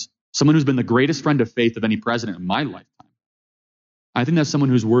those things. Someone who's been the greatest friend of faith of any president in my lifetime. I think that's someone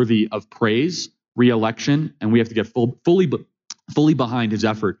who's worthy of praise, re-election, and we have to get fully behind his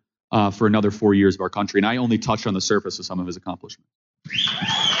effort for another 4 years of our country. And I only touched on the surface of some of his accomplishments.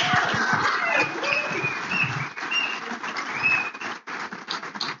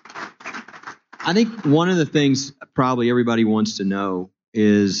 I think one of the things probably everybody wants to know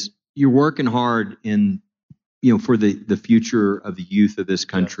is you're working hard for the future of the youth of this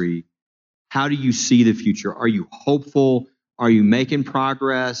country. Yes. How do you see the future? Are you hopeful? Are you making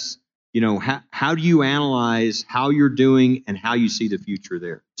progress? How do you analyze how you're doing and how you see the future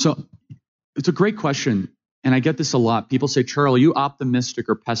there? So it's a great question. And I get this a lot. People say, Charlie, are you optimistic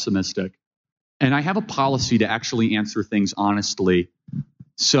or pessimistic? And I have a policy to actually answer things honestly.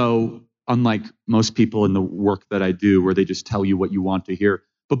 So unlike most people in the work that I do, where they just tell you what you want to hear.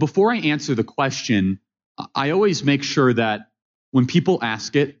 But before I answer the question, I always make sure that when people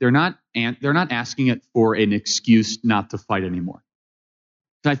ask it, they're not asking it for an excuse not to fight anymore.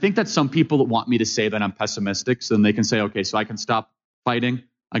 And I think that some people want me to say that I'm pessimistic, so then they can say, okay, so I can stop fighting,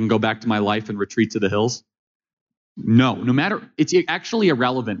 I can go back to my life and retreat to the hills. No matter, it's actually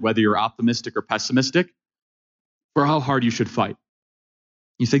irrelevant whether you're optimistic or pessimistic for how hard you should fight.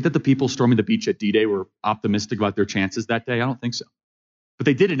 You think that the people storming the beach at D-Day were optimistic about their chances that day? I don't think so. But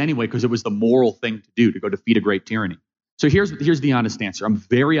they did it anyway because it was the moral thing to do, to go defeat a great tyranny. So here's the honest answer. I'm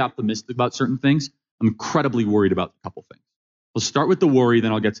very optimistic about certain things. I'm incredibly worried about a couple things. We'll start with the worry,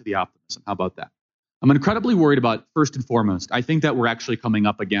 then I'll get to the optimism. How about that? I'm incredibly worried about, first and foremost, I think that we're actually coming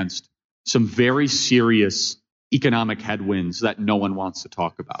up against some very serious economic headwinds that no one wants to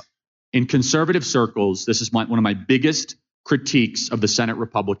talk about. In conservative circles, this is one of my biggest critiques of the Senate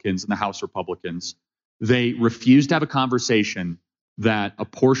Republicans and the House Republicans. They refuse to have a conversation that a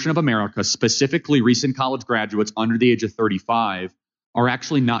portion of America, specifically recent college graduates under the age of 35, are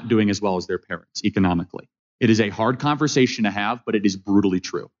actually not doing as well as their parents economically. It is a hard conversation to have, but it is brutally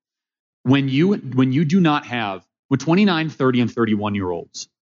true. When 29, 30, and 31-year-olds,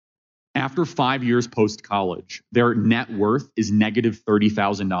 after 5 years post-college, their net worth is negative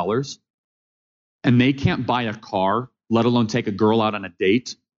 $30,000, and they can't buy a car, let alone take a girl out on a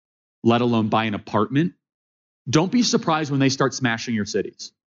date, let alone buy an apartment, don't be surprised when they start smashing your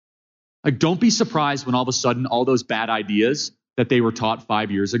cities. Like, don't be surprised when all of a sudden all those bad ideas that they were taught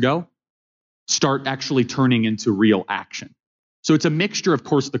 5 years ago start actually turning into real action. So it's a mixture, of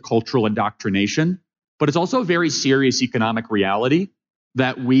course, the cultural indoctrination, but it's also a very serious economic reality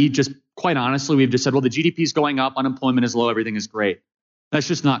that we just, quite honestly, we've just said, well, the GDP is going up, unemployment is low, everything is great. That's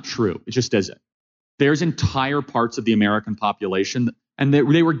just not true. It just isn't. There's entire parts of the American population, and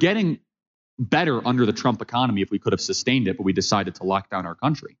they were getting better under the Trump economy if we could have sustained it, but we decided to lock down our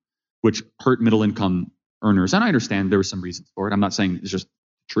country, which hurt middle income earners. And I understand there were some reasons for it. I'm not saying it's just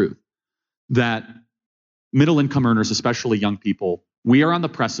the truth. That middle income earners, especially young people, we are on the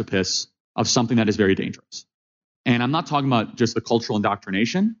precipice of something that is very dangerous. And I'm not talking about just the cultural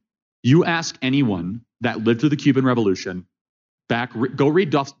indoctrination. You ask anyone that lived through the Cuban Revolution, go read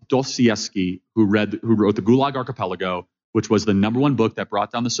Dostoevsky, who wrote the Gulag Archipelago, which was the #1 book that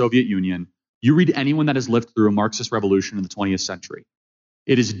brought down the Soviet Union. You read anyone that has lived through a Marxist revolution in the 20th century.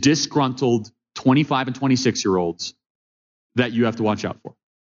 It is disgruntled 25 and 26-year-olds that you have to watch out for.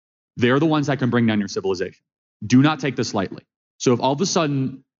 They're the ones that can bring down your civilization. Do not take this lightly. So if all of a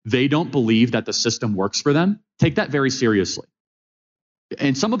sudden they don't believe that the system works for them, take that very seriously.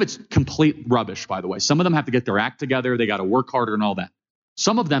 And some of it's complete rubbish, by the way. Some of them have to get their act together. They got to work harder and all that.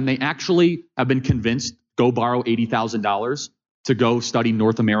 Some of them, they actually have been convinced, go borrow $80,000 to go study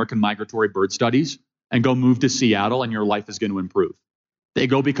North American migratory bird studies and go move to Seattle and your life is going to improve. They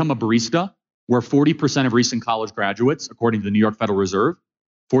go become a barista, where 40% of recent college graduates, according to the New York Federal Reserve,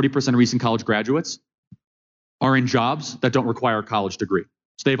 40% of recent college graduates are in jobs that don't require a college degree.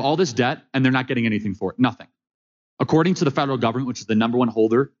 So they have all this debt and they're not getting anything for it. Nothing. According to the federal government, which is the #1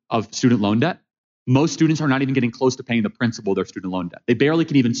 holder of student loan debt, most students are not even getting close to paying the principal of their student loan debt. They barely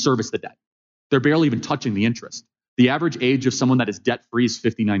can even service the debt. They're barely even touching the interest. The average age of someone that is debt-free is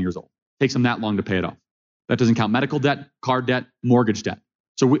 59 years old. It takes them that long to pay it off. That doesn't count medical debt, car debt, mortgage debt.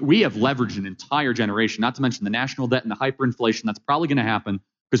 So we have leveraged an entire generation, not to mention the national debt and the hyperinflation that's probably going to happen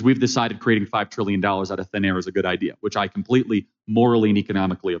because we've decided creating $5 trillion out of thin air is a good idea, which I completely morally and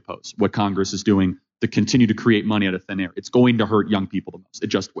economically oppose. What Congress is doing to continue to create money out of thin air. It's going to hurt young people the most. It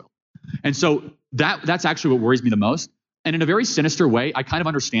just will. And so that's actually what worries me the most. And in a very sinister way, I kind of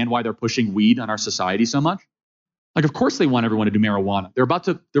understand why they're pushing weed on our society so much. Like, of course they want everyone to do marijuana. They're about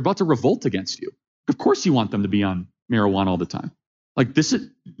to revolt against you. Of course you want them to be on marijuana all the time. Like, this is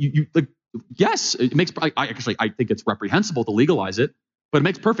like, yes, it makes. I think it's reprehensible to legalize it, but it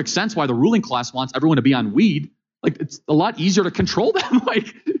makes perfect sense why the ruling class wants everyone to be on weed. Like, it's a lot easier to control them.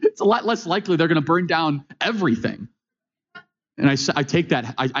 Like, it's a lot less likely they're going to burn down everything. And I take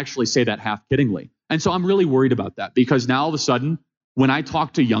that. I actually say that half kiddingly. And so I'm really worried about that because now all of a sudden, when I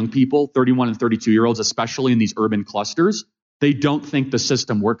talk to young people, 31 and 32-year-olds, especially in these urban clusters, they don't think the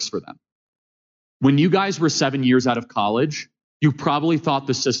system works for them. When you guys were 7 years out of college, you probably thought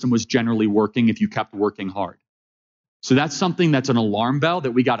the system was generally working if you kept working hard. So that's something that's an alarm bell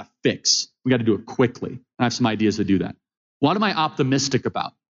that we got to fix. We got to do it quickly. I have some ideas to do that. What am I optimistic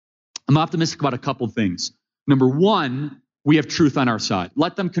about? I'm optimistic about a couple things. Number one, we have truth on our side.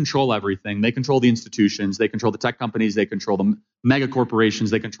 Let them control everything. They control the institutions. They control the tech companies. They control the mega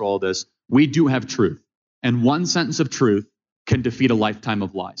corporations. They control this. We do have truth. And one sentence of truth can defeat a lifetime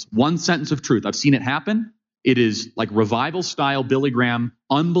of lies. One sentence of truth. I've seen it happen. It is like revival style, Billy Graham,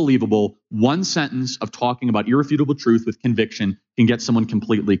 unbelievable. One sentence of talking about irrefutable truth with conviction can get someone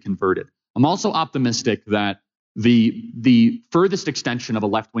completely converted. I'm also optimistic that the furthest extension of a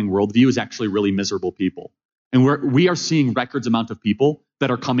left-wing worldview is actually really miserable people. And we are seeing records amount of people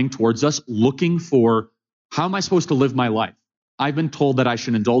that are coming towards us looking for, how am I supposed to live my life? I've been told that I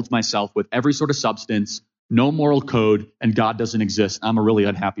should indulge myself with every sort of substance, no moral code, and God doesn't exist. I'm a really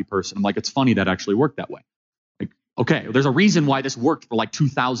unhappy person. I'm like, it's funny that actually worked that way. Like, okay, there's a reason why this worked for like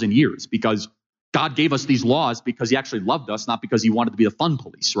 2,000 years, because God gave us these laws because he actually loved us, not because he wanted to be the fun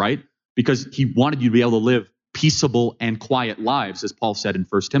police, right? Because he wanted you to be able to live peaceable and quiet lives, as Paul said in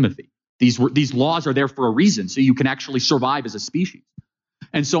 1 Timothy. These laws are there for a reason, so you can actually survive as a species.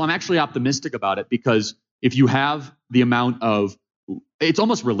 And so I'm actually optimistic about it because if you have the amount of, it's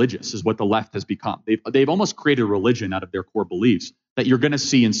almost religious is what the left has become. They've almost created a religion out of their core beliefs that you're going to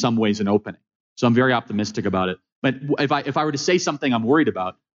see in some ways an opening. So I'm very optimistic about it. But if I were to say something I'm worried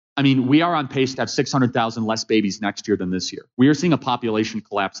about, I mean, we are on pace to have 600,000 less babies next year than this year. We are seeing a population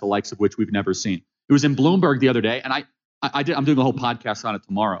collapse, the likes of which we've never seen. It was in Bloomberg the other day, and I'm doing a whole podcast on it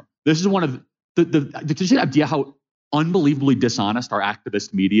tomorrow. This is one of did you have idea how unbelievably dishonest our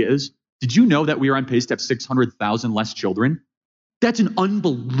activist media is? Did you know that we are on pace to have 600,000 less children? That's an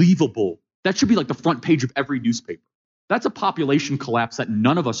unbelievable, that should be like the front page of every newspaper. That's a population collapse that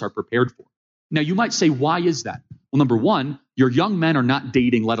none of us are prepared for. Now, you might say, why is that? Well, number one, your young men are not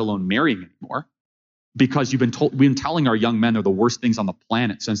dating, let alone marrying anymore, because we've been telling our young men they're the worst things on the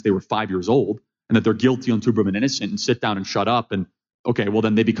planet since they were 5 years old, and that they're guilty until proven innocent, and sit down and shut up. And okay, well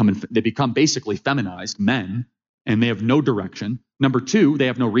then they become basically feminized men, and they have no direction. Number two, they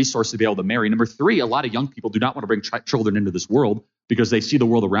have no resources to be able to marry. Number three, a lot of young people do not want to bring children into this world because they see the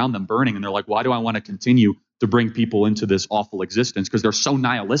world around them burning, and they're like, why do I want to continue to bring people into this awful existence? Because they're so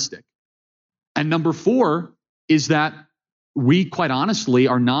nihilistic. And number four is that we, quite honestly,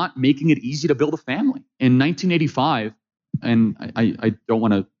 are not making it easy to build a family. In 1985, and I don't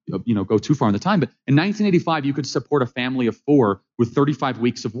want to go too far in the time, but in 1985, you could support a family of four with 35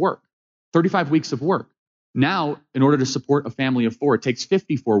 weeks of work. 35 weeks of work. Now, in order to support a family of four, it takes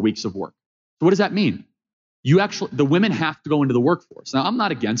 54 weeks of work. So what does that mean? The women have to go into the workforce. Now, I'm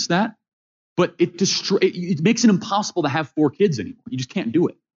not against that, but it makes it impossible to have 4 kids anymore. You just can't do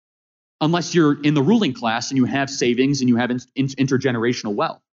it. Unless you're in the ruling class and you have savings and you have intergenerational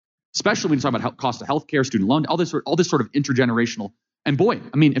wealth, especially when you talk about cost of healthcare, student loan, all this sort of intergenerational. And boy,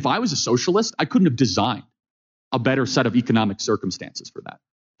 I mean, if I was a socialist, I couldn't have designed a better set of economic circumstances for that.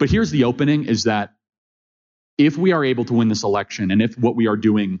 But here's the opening, is that if we are able to win this election and if what we are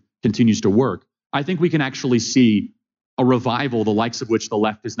doing continues to work, I think we can actually see a revival, the likes of which the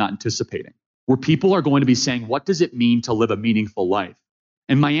left is not anticipating, where people are going to be saying, what does it mean to live a meaningful life?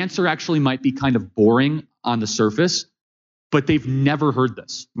 And my answer actually might be kind of boring on the surface, but they've never heard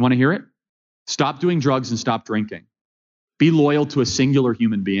this. You want to hear it? Stop doing drugs and stop drinking. Be loyal to a singular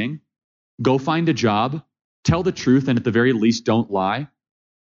human being. Go find a job. Tell the truth, and at the very least, don't lie.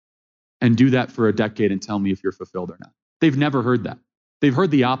 And do that for a decade and tell me if you're fulfilled or not. They've never heard that. They've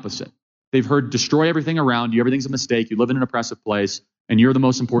heard the opposite. They've heard destroy everything around you. Everything's a mistake. You live in an oppressive place, and you're the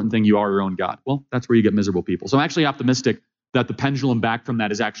most important thing. You are your own God. Well, that's where you get miserable people. So I'm actually optimistic that the pendulum back from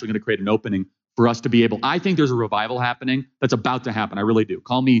that is actually going to create an opening for us to be able. I think there's a revival happening that's about to happen. I really do.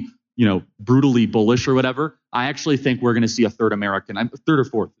 Call me, brutally bullish or whatever. I actually think we're going to see a third American. I'm third or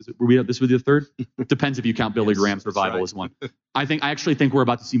fourth. This would be the third? Depends if you count Billy Graham's revival as one. I actually think we're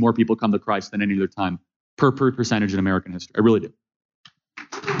about to see more people come to Christ than any other time per percentage in American history. I really do.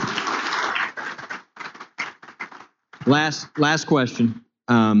 Last question,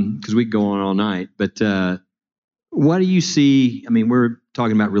 because we could go on all night. But what do you see? I mean, we're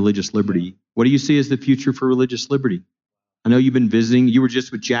talking about religious liberty. What do you see as the future for religious liberty? I know you've been visiting. You were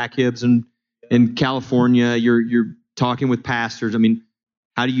just with Jack Hibbs in California. You're talking with pastors. I mean,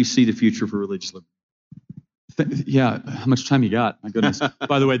 how do you see the future for religious liberty? Yeah, how much time you got? My goodness.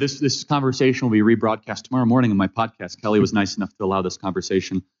 By the way, this conversation will be rebroadcast tomorrow morning on my podcast. Kelly was nice enough to allow this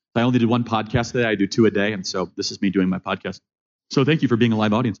conversation. I only did one podcast today. I do 2 a day, and so this is me doing my podcast. So thank you for being a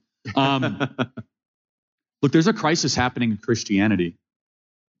live audience. Look, there's a crisis happening in Christianity,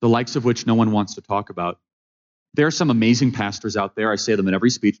 the likes of which no one wants to talk about. There are some amazing pastors out there. I say them in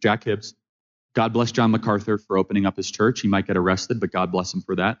every speech. Jack Hibbs. God bless John MacArthur for opening up his church. He might get arrested, but God bless him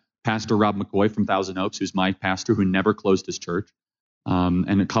for that. Pastor Rob McCoy from Thousand Oaks, who's my pastor, who never closed his church.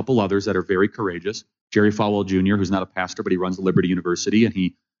 And a couple others that are very courageous. Jerry Falwell Jr., who's not a pastor, but he runs Liberty University, and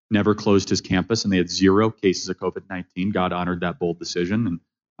he never closed his campus, and they had 0 cases of COVID-19. God honored that bold decision, and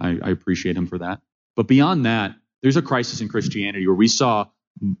I appreciate him for that. But beyond that, there's a crisis in Christianity where we saw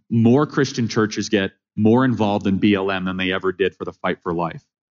more Christian churches get more involved in BLM than they ever did for the fight for life,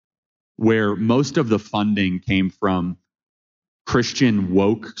 where most of the funding came from Christian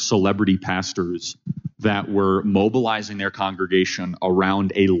woke celebrity pastors that were mobilizing their congregation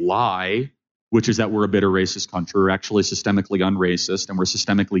around a lie, which is that we're a bitter racist country. We're actually systemically unracist and we're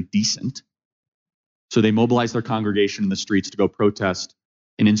systemically decent. So they mobilized their congregation in the streets to go protest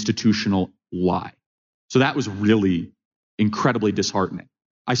an institutional lie. So that was really incredibly disheartening.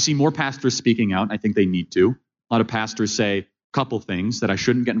 I see more pastors speaking out. I think they need to. A lot of pastors say a couple things: that I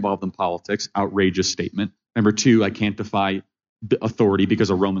shouldn't get involved in politics, outrageous statement. Number 2, I can't defy authority because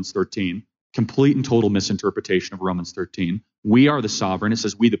of Romans 13. Complete and total misinterpretation of Romans 13. We are the sovereign. It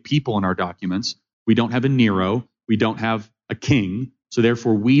says we the people in our documents. We don't have a Nero. We don't have a king. So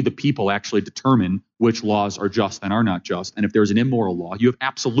therefore, we the people actually determine which laws are just and are not just. And if there's an immoral law, you have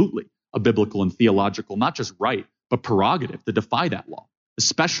absolutely a biblical and theological, not just right, but prerogative to defy that law,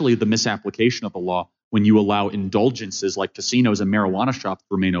 especially the misapplication of the law when you allow indulgences like casinos and marijuana shops to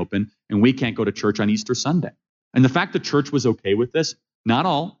remain open, and we can't go to church on Easter Sunday. And the fact the church was okay with this, not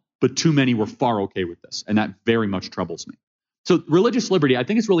all, but too many were far okay with this, and that very much troubles me. So religious liberty, I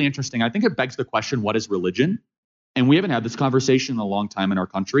think it's really interesting. I think it begs the question, what is religion? And we haven't had this conversation in a long time in our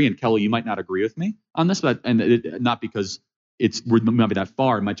country, and Kelly, you might not agree with me on this, not because we're not that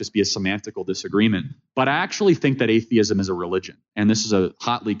far. It might just be a semantical disagreement. But I actually think that atheism is a religion, and this is a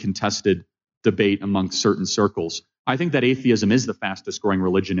hotly contested debate among certain circles. I think that atheism is the fastest growing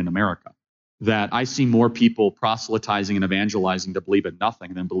religion in America, that I see more people proselytizing and evangelizing to believe in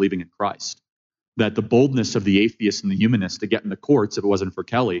nothing than believing in Christ, that the boldness of the atheists and the humanists to get in the courts, if it wasn't for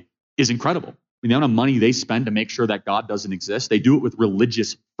Kelly, is incredible. I mean, the amount of money they spend to make sure that God doesn't exist, they do it with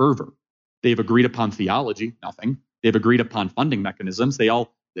religious fervor. They've agreed upon theology, nothing. They've agreed upon funding mechanisms.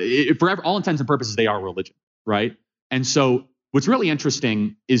 For all intents and purposes, they are religion, right? And so what's really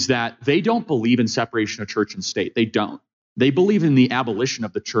interesting is that they don't believe in separation of church and state. They don't. They believe in the abolition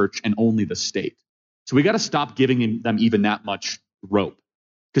of the church and only the state. So we got to stop giving them even that much rope,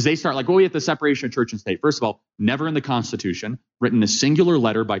 because they start like, well, we have the separation of church and state. First of all, never in the Constitution, written a singular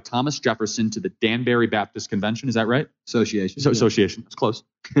letter by Thomas Jefferson to the Danbury Baptist Convention. Is that right? Association. Association. It's close.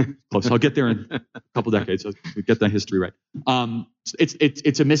 Close. I'll get there in a couple decades. I'll get that history right.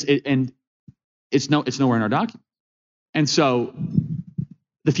 It's nowhere in our document. And so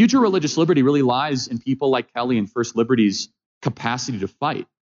the future of religious liberty really lies in people like Kelly and First Liberty's capacity to fight.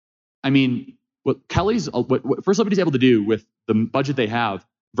 I mean, what First Liberty's able to do with the budget they have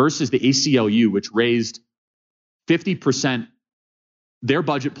versus the ACLU, which raised 50%, their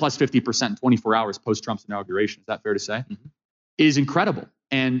budget plus 50% in 24 hours post-Trump's inauguration, is that fair to say? Mm-hmm. Is incredible.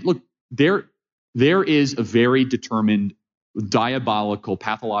 And look, there is a very determined, diabolical,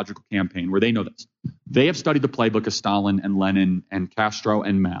 pathological campaign where they know this. They have studied the playbook of Stalin and Lenin and Castro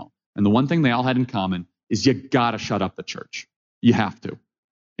and Mao. And the one thing they all had in common is you got to shut up the church. You have to.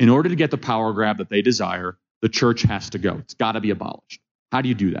 In order to get the power grab that they desire, the church has to go. It's got to be abolished. How do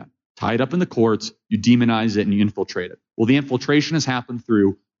you do that? Tie it up in the courts, you demonize it, and you infiltrate it. Well, the infiltration has happened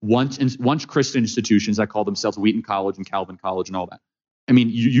through once Christian institutions that call themselves Wheaton College and Calvin College and all that. I mean,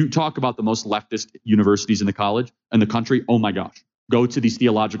 you talk about the most leftist universities in the country. Oh my gosh. Go to these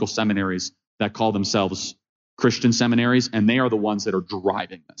theological seminaries that call themselves Christian seminaries, and they are the ones that are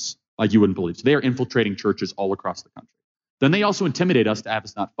driving this. like you wouldn't believe. So they are infiltrating churches all across the country. Then they also intimidate us to have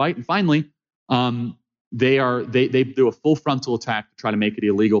us not fight. And finally, they do a full frontal attack to try to make it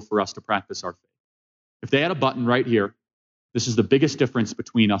illegal for us to practice our faith. If they had a button right here, this is the biggest difference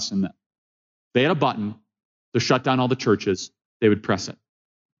between us and them. If they had a button to shut down all the churches, they would press it.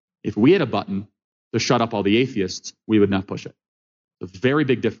 If we had a button to shut up all the atheists, we would not push it. It's a very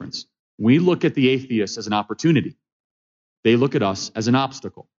big difference. We look at the atheists as an opportunity. They look at us as an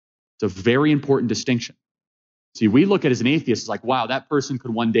obstacle. It's a very important distinction. See, we look at it as an atheist, it's like, wow, that person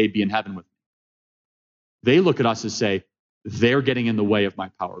could one day be in heaven with me. They look at us and say, they're getting in the way of my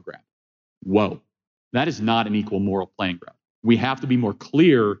power grab. Whoa, that is not an equal moral playing ground. We have to be more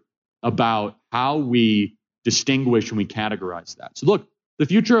clear about how we distinguish and we categorize that. So look, the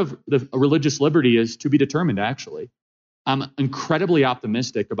future of the religious liberty is to be determined, actually. I'm incredibly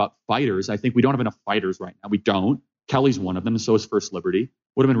optimistic about fighters. I think we don't have enough fighters right now. We don't. Kelly's one of them, and so is First Liberty.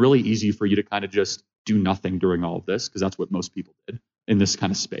 Would have been really easy for you to kind of just do nothing during all of this, because that's what most people did in this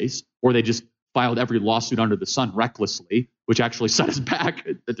kind of space. Or they just filed every lawsuit under the sun recklessly, which actually set us back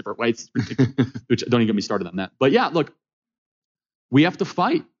in a different way. It's ridiculous. Which, don't even get me started on that. But yeah, look, we have to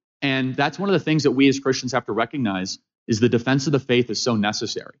fight. And that's one of the things that we as Christians have to recognize is the defense of the faith is so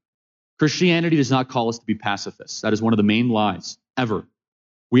necessary. Christianity does not call us to be pacifists. That is one of the main lies ever.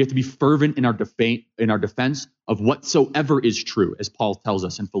 We have to be fervent in our defense of whatsoever is true, as Paul tells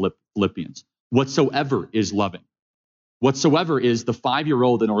us in Philippians. Whatsoever is loving. Whatsoever is the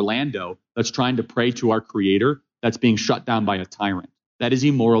 5-year-old in Orlando that's trying to pray to our Creator that's being shut down by a tyrant. That is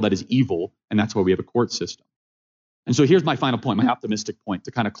immoral, that is evil, and that's why we have a court system. And so here's my final point, my optimistic point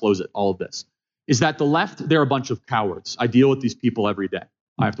to kind of close it, all of this, is that the left, they're a bunch of cowards. I deal with these people every day.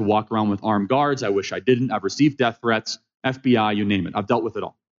 I have to walk around with armed guards. I wish I didn't. I've received death threats, FBI, you name it. I've dealt with it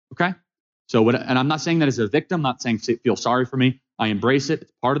all. Okay? So, and I'm not saying that as a victim, I'm not saying feel sorry for me. I embrace it.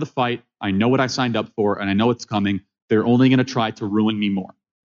 It's part of the fight. I know what I signed up for, and I know it's coming. They're only going to try to ruin me more.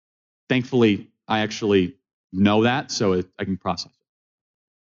 Thankfully, I actually know that, so I can process it.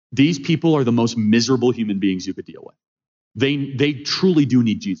 These people are the most miserable human beings you could deal with. They truly do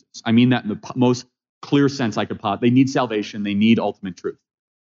need Jesus. I mean that in the most clear sense I could possibly. They need salvation. They need ultimate truth.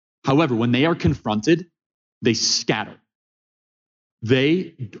 However, when they are confronted, they scatter.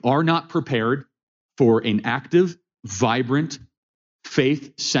 They are not prepared for an active, vibrant,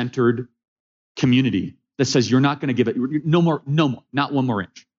 faith-centered community that says you're not going to give it no more, not one more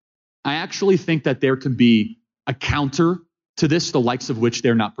inch. I actually think that there can be a counter to this, the likes of which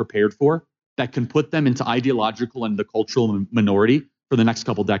they're not prepared for, that can put them into ideological and the cultural minority for the next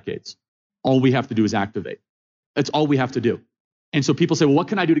couple decades. All we have to do is activate. That's all we have to do. And so people say, well, what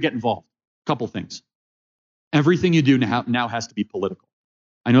can I do to get involved? A couple things. Everything you do now has to be political.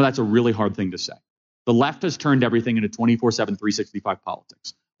 I know that's a really hard thing to say. The left has turned everything into 24/7, 365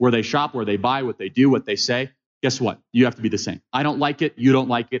 politics. Where they shop, where they buy, what they do, what they say. Guess what? You have to be the same. I don't like it. You don't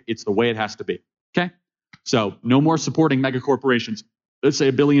like it. It's the way it has to be. Okay? So no more supporting mega corporations. Let's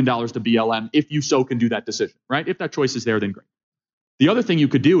say $1 billion to BLM, if you so can do that decision, right? If that choice is there, then great. The other thing you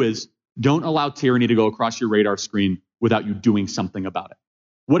could do is don't allow tyranny to go across your radar screen without you doing something about it.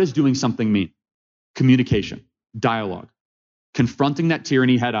 What does doing something mean? Communication, dialogue, confronting that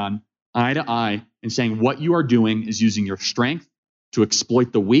tyranny head on, eye to eye, and saying what you are doing is using your strength to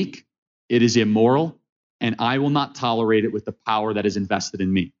exploit the weak. It is immoral, and I will not tolerate it with the power that is invested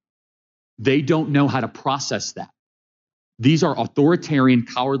in me. They don't know how to process that. These are authoritarian,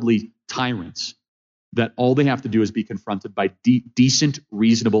 cowardly tyrants that all they have to do is be confronted by decent,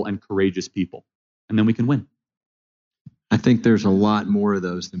 reasonable, and courageous people. And then we can win. I think there's a lot more of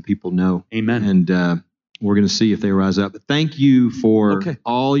those than people know. Amen. And we're going to see if they rise up. But thank you for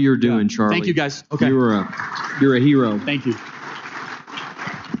all you're doing, Charlie. Thank you, guys. Okay. You're a hero. Thank you.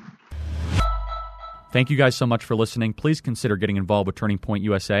 Thank you guys so much for listening. Please consider getting involved with Turning Point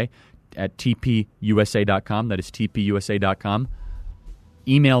USA at tpusa.com. That is tpusa.com.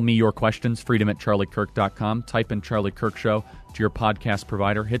 Email me your questions, freedom@charliekirk.com. Type in Charlie Kirk Show to your podcast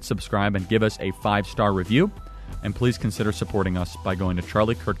provider. Hit subscribe and give us a 5-star review. And please consider supporting us by going to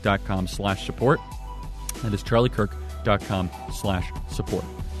charliekirk.com/support. That is charliekirk.com/support.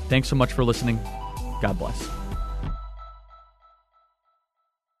 Thanks so much for listening. God bless.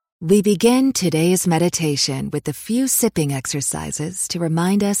 We begin today's meditation with a few sipping exercises to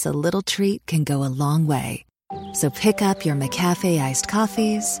remind us a little treat can go a long way. So pick up your McCafe iced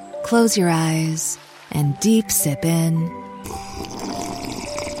coffees, close your eyes, and deep sip in.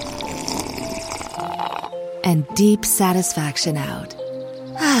 And deep satisfaction out.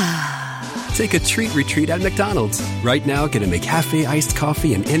 Take a treat retreat at McDonald's. Right now, get a McCafe iced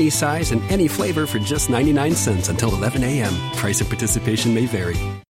coffee in any size and any flavor for just 99 cents until 11 a.m. Price of participation may vary.